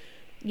on,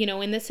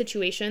 in this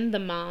situation, the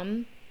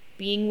mom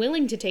being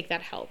willing to take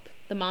that help,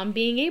 the mom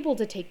being able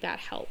to take that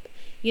help.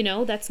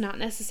 That's not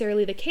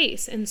necessarily the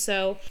case. And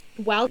so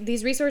while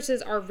these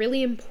resources are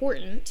really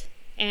important,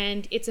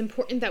 and it's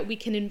important that we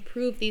can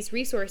improve these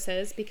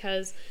resources,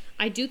 because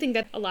I do think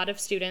that a lot of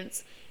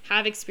students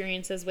have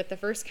experiences with the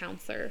first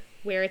counselor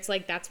where it's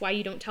like, that's why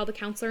you don't tell the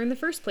counselor in the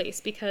first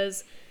place,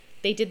 because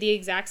they did the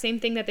exact same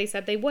thing that they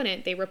said they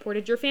wouldn't. They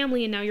reported your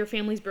family, and now your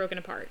family's broken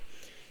apart.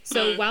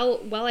 So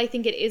while I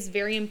think it is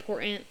very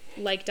important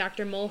like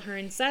Dr.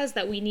 Mulhern says,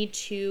 that we need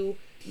to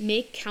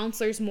make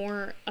counselors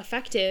more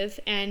effective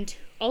and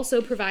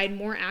also provide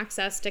more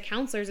access to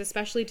counselors,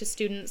 especially to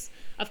students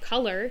of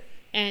color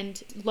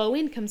and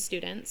low-income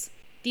students.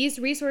 These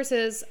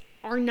resources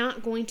are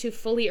not going to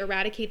fully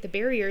eradicate the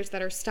barriers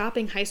that are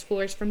stopping high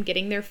schoolers from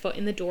getting their foot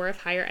in the door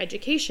of higher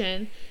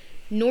education,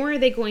 nor are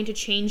they going to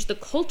change the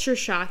culture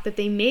shock that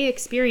they may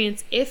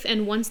experience if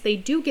and once they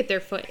do get their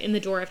foot in the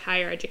door of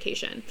higher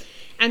education.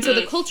 And so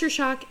the culture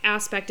shock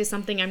aspect is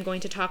something I'm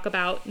going to talk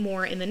about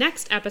more in the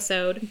next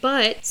episode,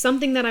 but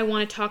something that I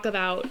want to talk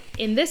about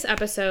in this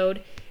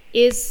episode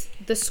is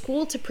the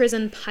school to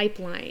prison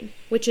pipeline,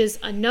 which is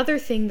another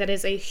thing that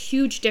is a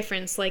huge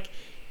difference. Like,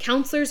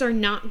 counselors are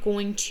not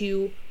going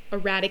to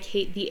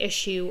eradicate the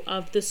issue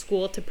of the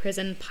school to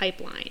prison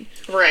pipeline.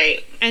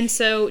 Right. And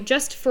so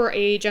just for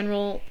a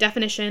general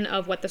definition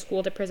of what the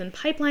school to prison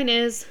pipeline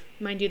is,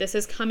 mind you, this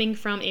is coming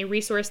from a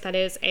resource that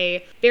is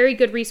a very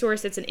good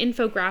resource. It's an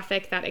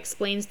infographic that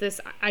explains this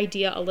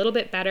idea a little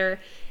bit better,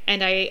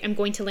 and I am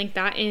going to link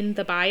that in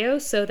the bio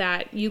so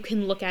that you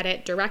can look at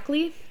it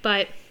directly.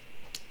 But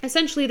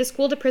essentially, the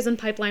school to prison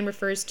pipeline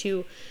refers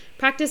to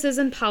practices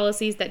and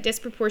policies that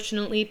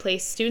disproportionately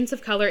place students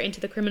of color into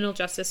the criminal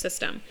justice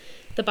system.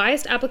 The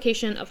biased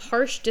application of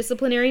harsh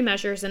disciplinary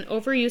measures and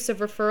overuse of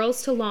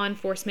referrals to law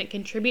enforcement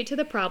contribute to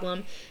the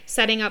problem,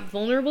 setting up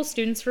vulnerable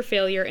students for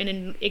failure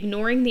and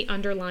ignoring the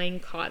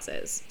underlying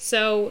causes.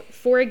 So,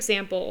 for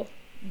example,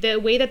 the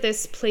way that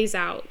this plays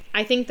out,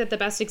 I think that the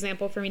best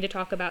example for me to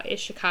talk about is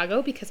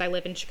Chicago, because I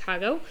live in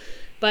Chicago.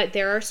 But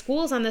there are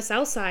schools on the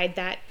South Side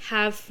that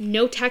have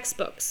no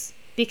textbooks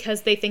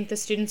because they think the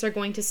students are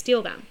going to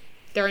steal them.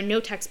 There are no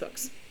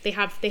textbooks. They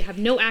have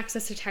no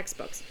access to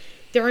textbooks.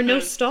 There are no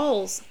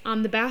stalls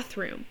on the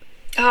bathroom.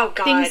 Oh,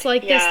 God. Things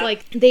like this,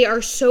 like, they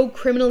are so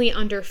criminally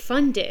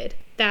underfunded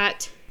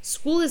that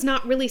school is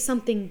not really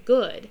something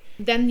good.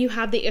 Then you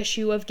have the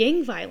issue of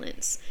gang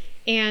violence.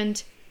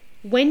 And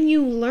when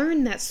you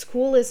learn that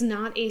school is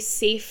not a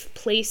safe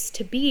place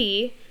to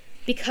be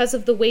because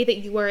of the way that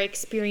you are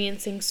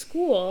experiencing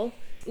school,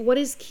 what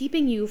is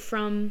keeping you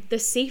from the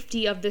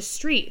safety of the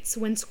streets?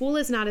 When school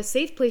is not a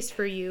safe place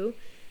for you,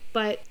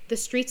 but the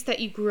streets that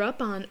you grew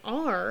up on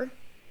are,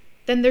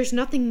 then there's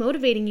nothing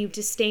motivating you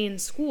to stay in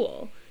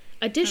school.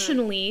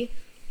 Additionally,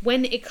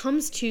 when it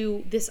comes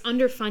to this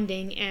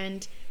underfunding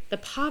and the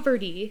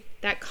poverty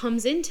that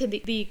comes into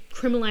the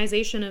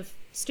criminalization of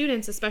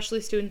students,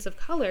 especially students of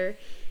color,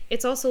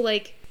 it's also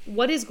like,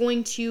 what is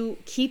going to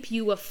keep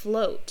you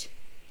afloat?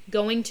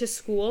 Going to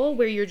school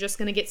where you're just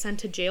going to get sent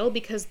to jail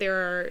because there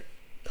are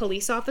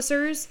police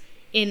officers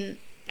in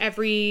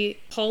every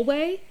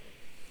hallway,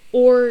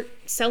 or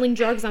selling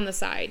drugs on the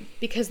side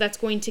because that's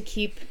going to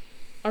keep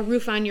a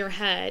roof on your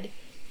head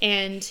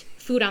and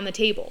food on the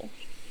table.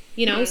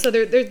 You know, so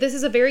this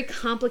is a very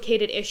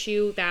complicated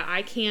issue that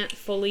I can't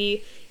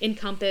fully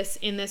encompass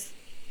in this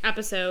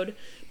episode,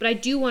 but I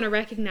do want to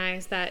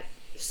recognize that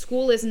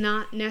school is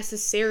not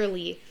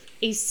necessarily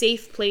a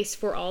safe place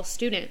for all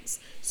students.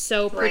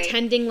 So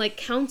pretending like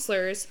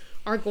counselors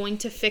are going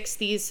to fix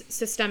these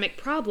systemic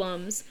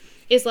problems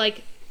is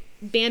like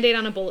Band-Aid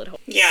on a bullet hole.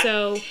 Yeah.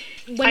 So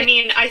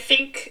I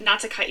think,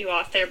 not to cut you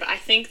off there, but I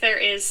think there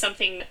is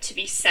something to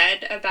be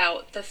said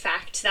about the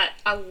fact that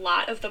a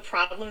lot of the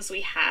problems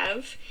we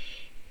have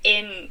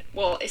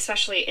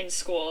especially in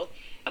school,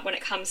 when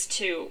it comes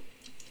to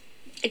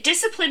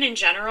discipline in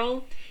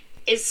general,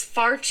 is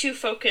far too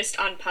focused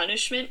on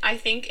punishment, I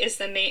think, is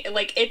the main,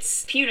 like,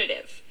 it's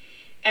punitive.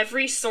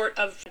 Every sort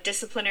of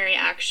disciplinary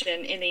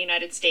action in the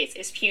United States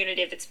is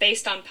punitive. It's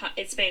based on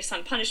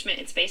punishment.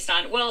 It's based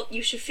on, well,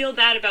 you should feel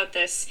bad about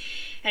this,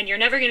 and you're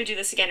never going to do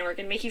this again, and we're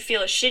going to make you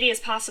feel as shitty as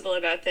possible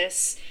about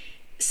this,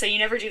 so you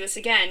never do this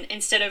again,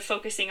 instead of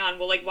focusing on,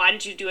 well, like, why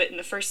did you do it in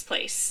the first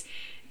place?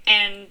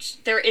 And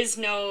there is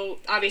no,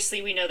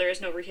 obviously we know there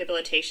is no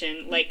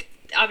rehabilitation. Like,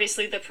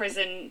 obviously the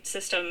prison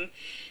system,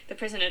 the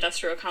prison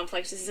industrial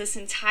complex is this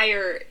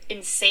entire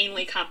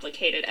insanely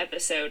complicated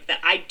episode that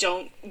I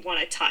don't want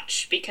to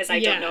touch because I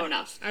don't know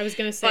enough. I was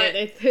going to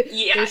say,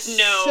 there's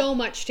so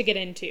much to get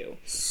into.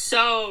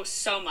 So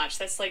much.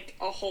 That's like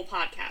a whole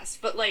podcast.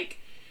 But like,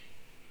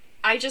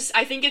 I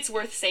think it's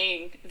worth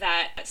saying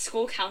that the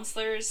school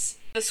counselor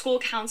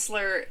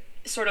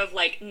sort of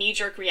like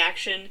knee-jerk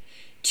reaction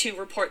to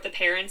report the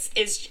parents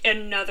is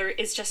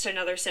just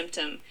another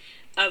symptom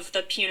of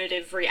the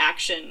punitive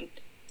reaction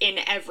in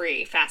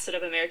every facet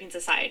of American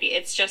society.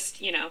 It's just,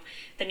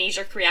 the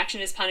knee-jerk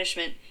reaction is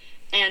punishment,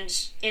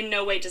 and in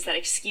no way does that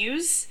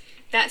excuse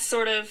that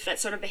sort of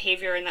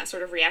behavior and that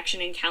sort of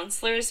reaction in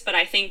counselors, but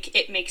I think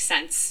it makes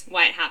sense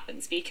why it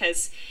happens,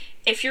 because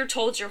if you're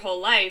told your whole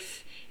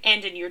life,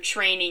 and in your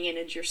training and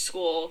in your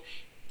school,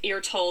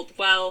 you're told,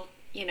 well,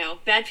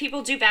 bad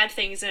people do bad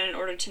things, and in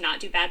order to not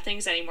do bad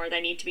things anymore,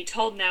 they need to be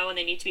told no, and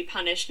they need to be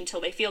punished until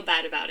they feel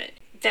bad about it.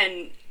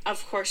 Then,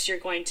 of course, you're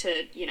going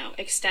to,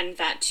 extend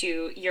that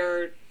to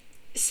your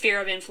sphere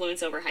of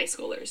influence over high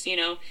schoolers,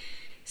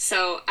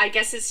 So I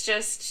guess it's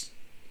just,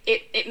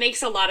 it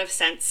makes a lot of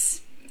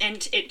sense,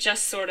 and it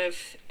just sort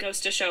of goes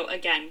to show,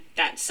 again,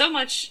 that so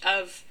much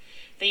of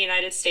the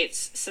United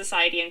States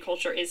society and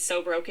culture is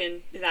so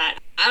broken that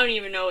I don't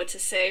even know what to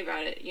say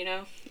about it, you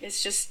know?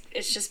 It's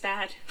just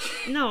bad.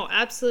 No,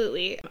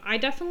 absolutely. I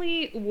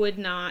definitely would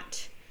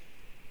not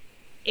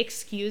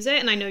excuse it,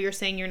 and I know you're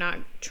saying you're not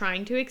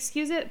trying to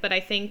excuse it, but I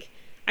think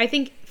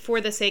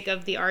for the sake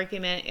of the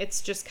argument, it's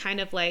just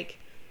kind of like,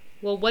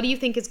 well, what do you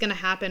think is going to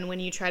happen when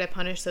you try to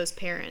punish those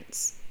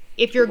parents?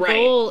 If your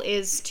goal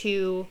is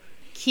to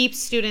keep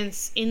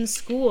students in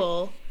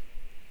school,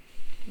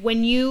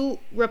 when you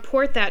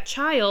report that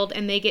child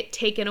and they get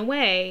taken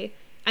away,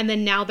 and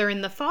then now they're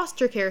in the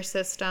foster care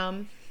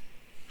system,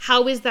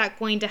 how is that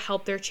going to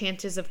help their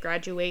chances of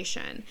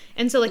graduation?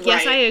 And so, like,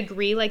 yes, I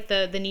agree, like,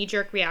 the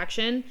knee-jerk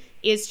reaction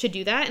is to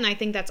do that, and I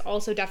think that's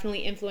also definitely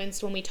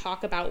influenced when we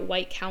talk about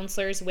white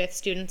counselors with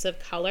students of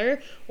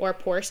color or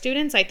poor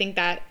students. I think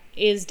that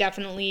is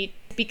definitely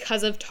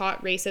because of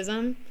taught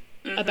racism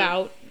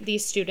about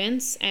these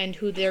students and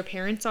who their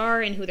parents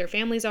are and who their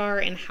families are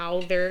and how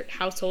their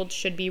households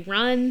should be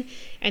run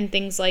and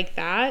things like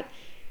that.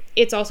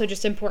 It's also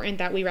just important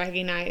that we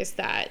recognize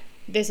that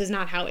this is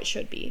not how it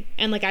should be.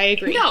 And, like, I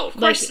agree. No, of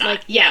course not.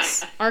 Like,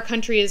 yes, our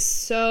country is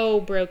so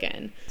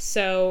broken.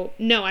 So,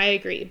 no, I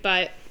agree.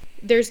 But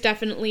there's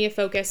definitely a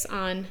focus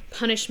on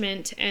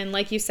punishment. And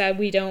like you said,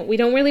 we don't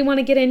really want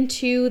to get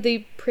into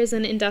the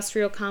prison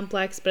industrial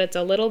complex, but it's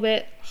a little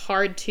bit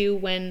hard to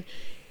when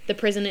the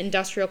prison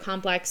industrial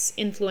complex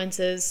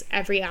influences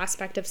every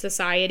aspect of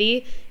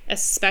society,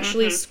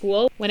 especially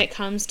school, when it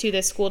comes to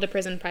the school to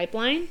prison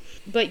pipeline.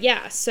 But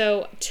yeah,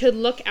 so to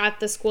look at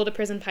the school to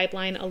prison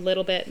pipeline a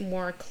little bit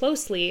more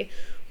closely,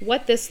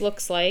 what this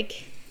looks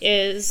like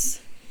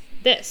is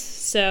this.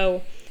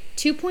 So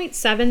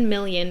 2.7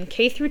 million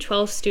K through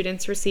 12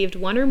 students received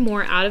one or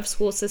more out of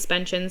school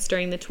suspensions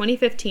during the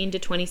 2015 to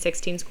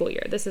 2016 school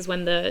year. This is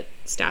when the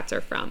stats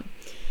are from.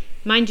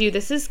 Mind you,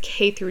 this is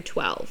K through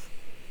 12.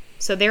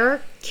 So there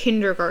are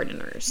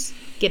kindergarteners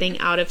getting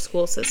out of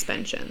school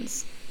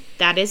suspensions.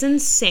 That is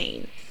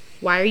insane.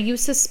 Why are you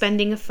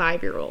suspending a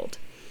 5-year-old?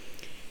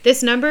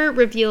 This number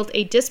revealed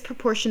a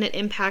disproportionate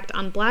impact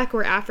on Black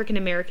or African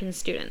American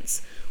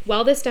students.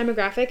 While this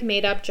demographic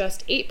made up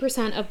just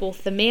 8% of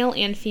both the male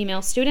and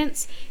female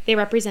students, they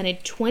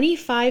represented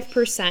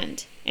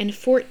 25% and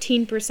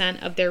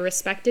 14% of their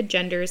respective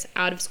genders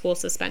out of school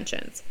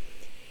suspensions.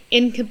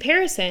 In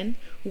comparison,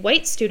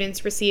 white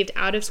students received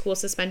out-of-school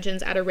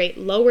suspensions at a rate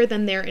lower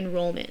than their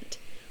enrollment.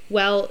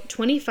 While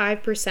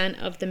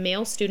 25% of the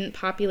male student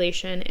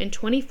population and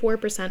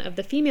 24% of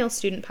the female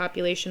student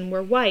population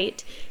were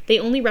white, they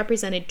only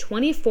represented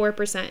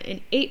 24%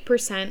 and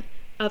 8%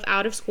 of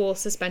out-of-school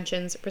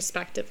suspensions,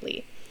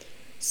 respectively.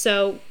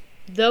 So,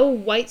 though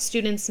white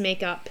students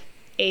make up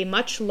a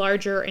much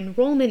larger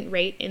enrollment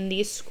rate in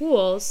these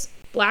schools,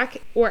 Black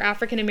or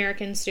African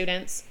American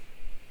students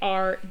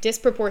are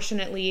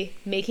disproportionately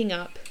making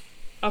up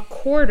a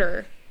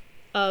quarter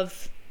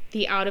of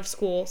the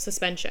out-of-school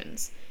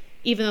suspensions,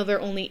 even though they're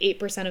only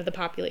 8% of the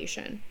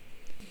population,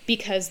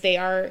 because they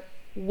are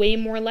way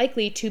more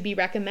likely to be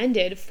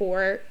recommended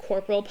for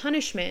corporal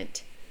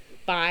punishment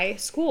by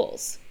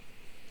schools.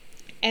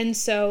 And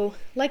so,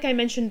 like I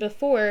mentioned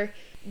before,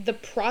 the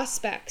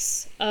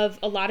prospects of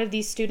a lot of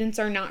these students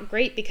are not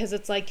great, because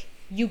it's like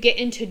you get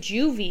into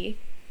juvie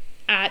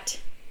at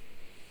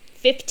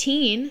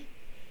 15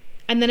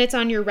 and then it's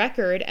on your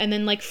record, and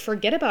then, like,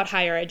 forget about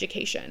higher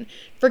education,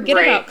 forget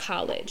about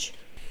college.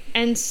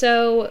 And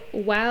so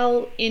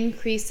while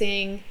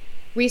increasing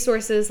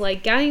resources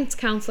like guidance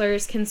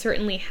counselors can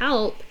certainly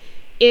help,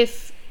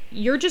 if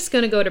you're just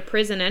going to go to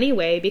prison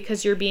anyway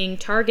because you're being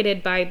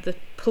targeted by the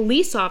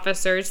police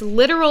officers,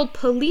 literal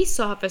police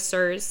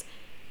officers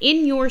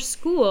in your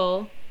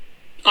school.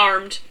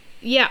 Armed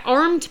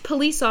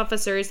Police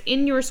officers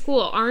in your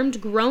school, armed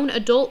grown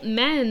adult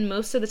men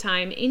most of the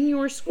time in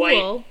your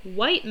school,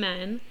 white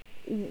men.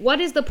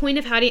 What is the point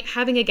of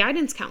having a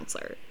guidance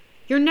counselor?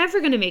 You're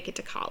never going to make it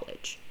to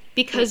college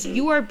because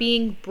you are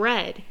being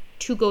bred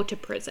to go to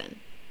prison.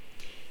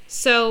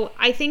 So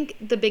I think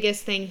the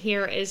biggest thing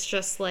here is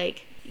just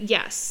like,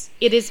 yes,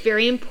 it is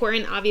very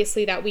important,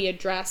 obviously, that we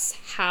address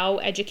how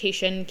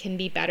education can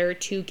be better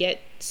to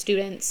get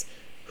students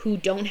who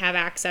don't have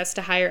access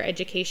to higher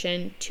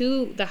education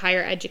to the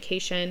higher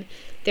education.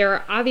 There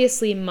are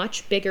obviously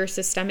much bigger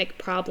systemic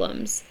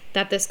problems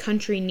that this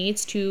country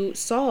needs to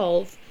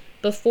solve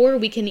before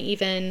we can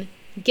even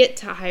get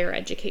to higher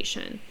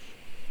education.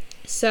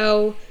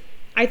 So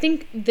I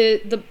think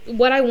the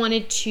what I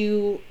wanted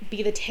to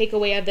be the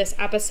takeaway of this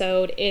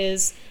episode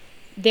is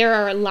there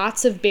are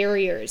lots of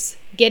barriers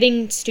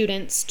getting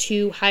students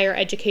to higher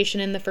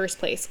education in the first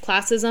place.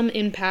 Classism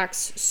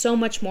impacts so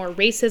much more.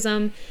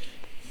 Racism,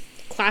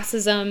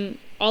 classism,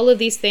 all of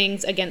these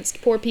things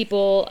against poor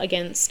people,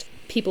 against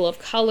people of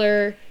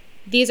color.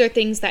 These are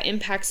things that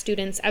impact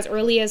students as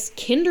early as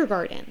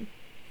kindergarten.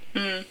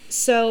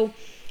 So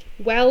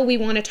while we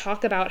want to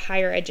talk about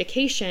higher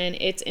education,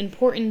 it's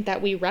important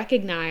that we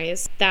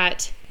recognize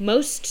that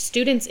most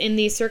students in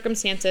these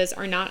circumstances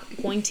are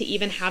not going to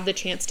even have the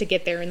chance to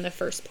get there in the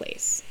first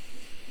place.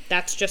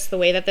 that's just the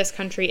way that this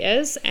country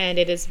is, and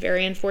it is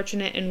very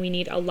unfortunate, and we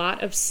need a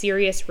lot of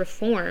serious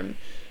reform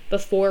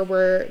before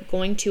we're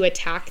going to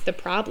attack the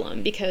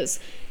problem, because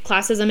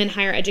classism in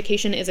higher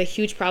education is a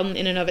huge problem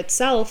in and of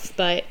itself,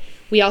 but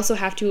we also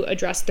have to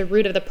address the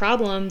root of the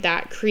problem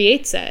that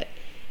creates it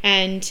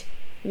and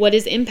what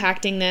is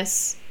impacting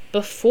this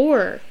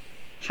before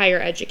higher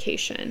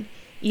education.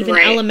 Even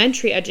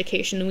elementary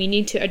education, we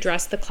need to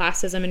address the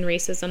classism and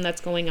racism that's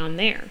going on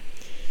there.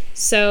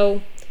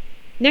 So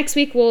next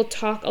week, we'll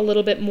talk a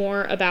little bit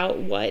more about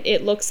what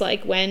it looks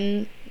like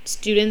when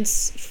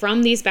students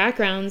from these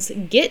backgrounds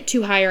get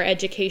to higher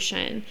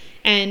education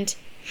and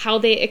how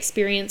they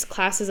experience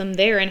classism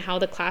there and how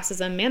the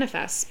classism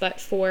manifests. But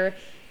for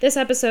this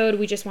episode,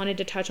 we just wanted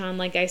to touch on,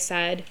 like I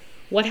said,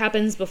 what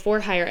happens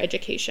before higher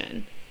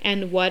education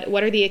and what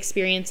are the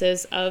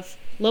experiences of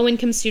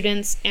low-income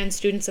students and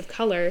students of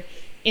color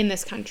in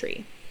this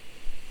country.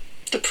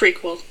 The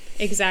prequel.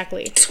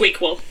 Exactly.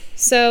 Squeakquel.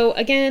 So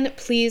again,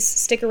 please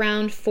stick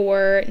around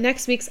for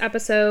next week's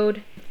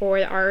episode for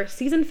our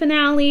season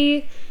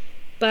finale.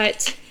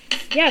 But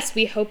yes,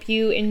 we hope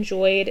you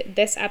enjoyed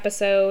this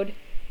episode.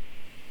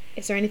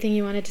 Is there anything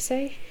you wanted to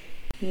say?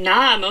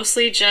 Nah,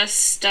 mostly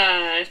just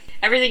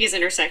everything is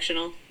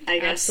intersectional, I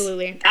guess.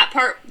 Absolutely.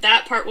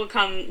 That part will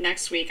come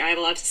next week. I have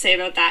a lot to say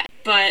about that.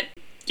 But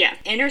yeah,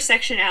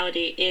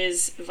 intersectionality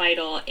is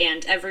vital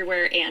and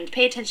everywhere, and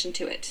pay attention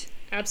to it.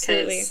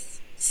 Absolutely.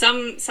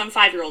 Some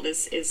 5-year-old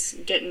is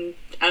getting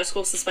out of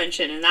school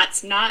suspension, and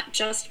that's not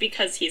just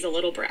because he's a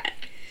little brat.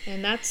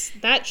 And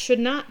that should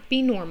not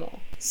be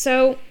normal.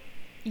 So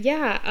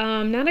yeah,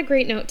 not a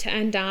great note to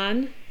end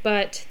on,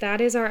 but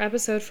that is our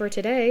episode for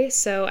today.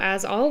 So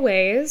as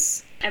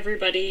always,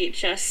 everybody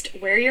just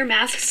wear your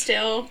mask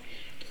still.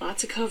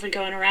 Lots of COVID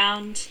going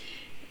around.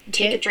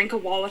 Take a drink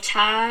of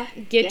water.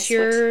 Get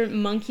your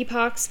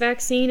monkeypox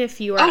vaccine if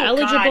you are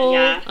eligible.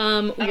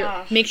 God,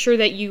 yeah. Make sure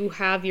that you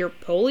have your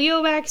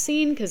polio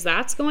vaccine, because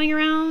that's going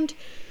around.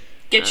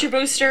 Get your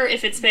booster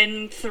if it's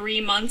been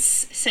 3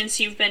 months since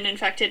you've been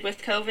infected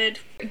with COVID.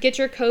 Get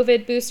your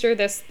COVID booster.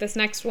 This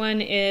next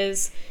one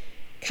is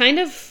kind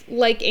of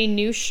like a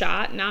new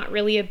shot, not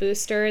really a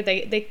booster.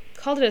 They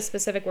called it a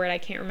specific word, I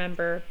can't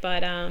remember,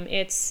 but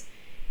it's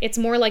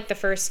more like the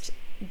first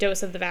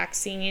dose of the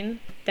vaccine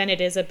than it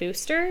is a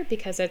booster,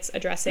 because it's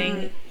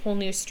addressing whole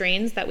new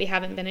strains that we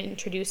haven't been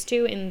introduced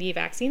to in the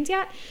vaccines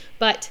yet.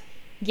 But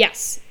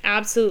yes,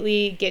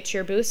 absolutely get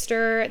your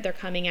booster. They're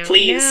coming out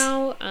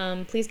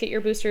now. Please get your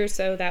booster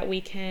so that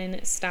we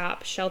can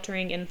stop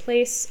sheltering in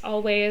place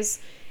always,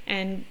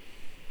 and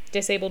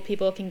disabled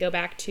people can go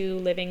back to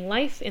living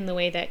life in the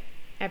way that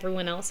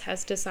everyone else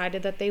has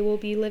decided that they will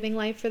be living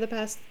life for the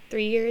past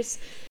 3 years.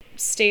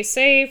 Stay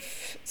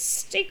safe,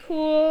 stay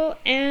cool,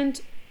 and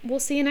we'll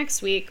see you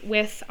next week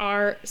with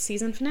our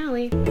season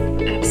finale.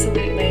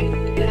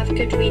 Absolutely. Have a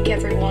good week,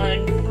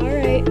 everyone. All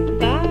right.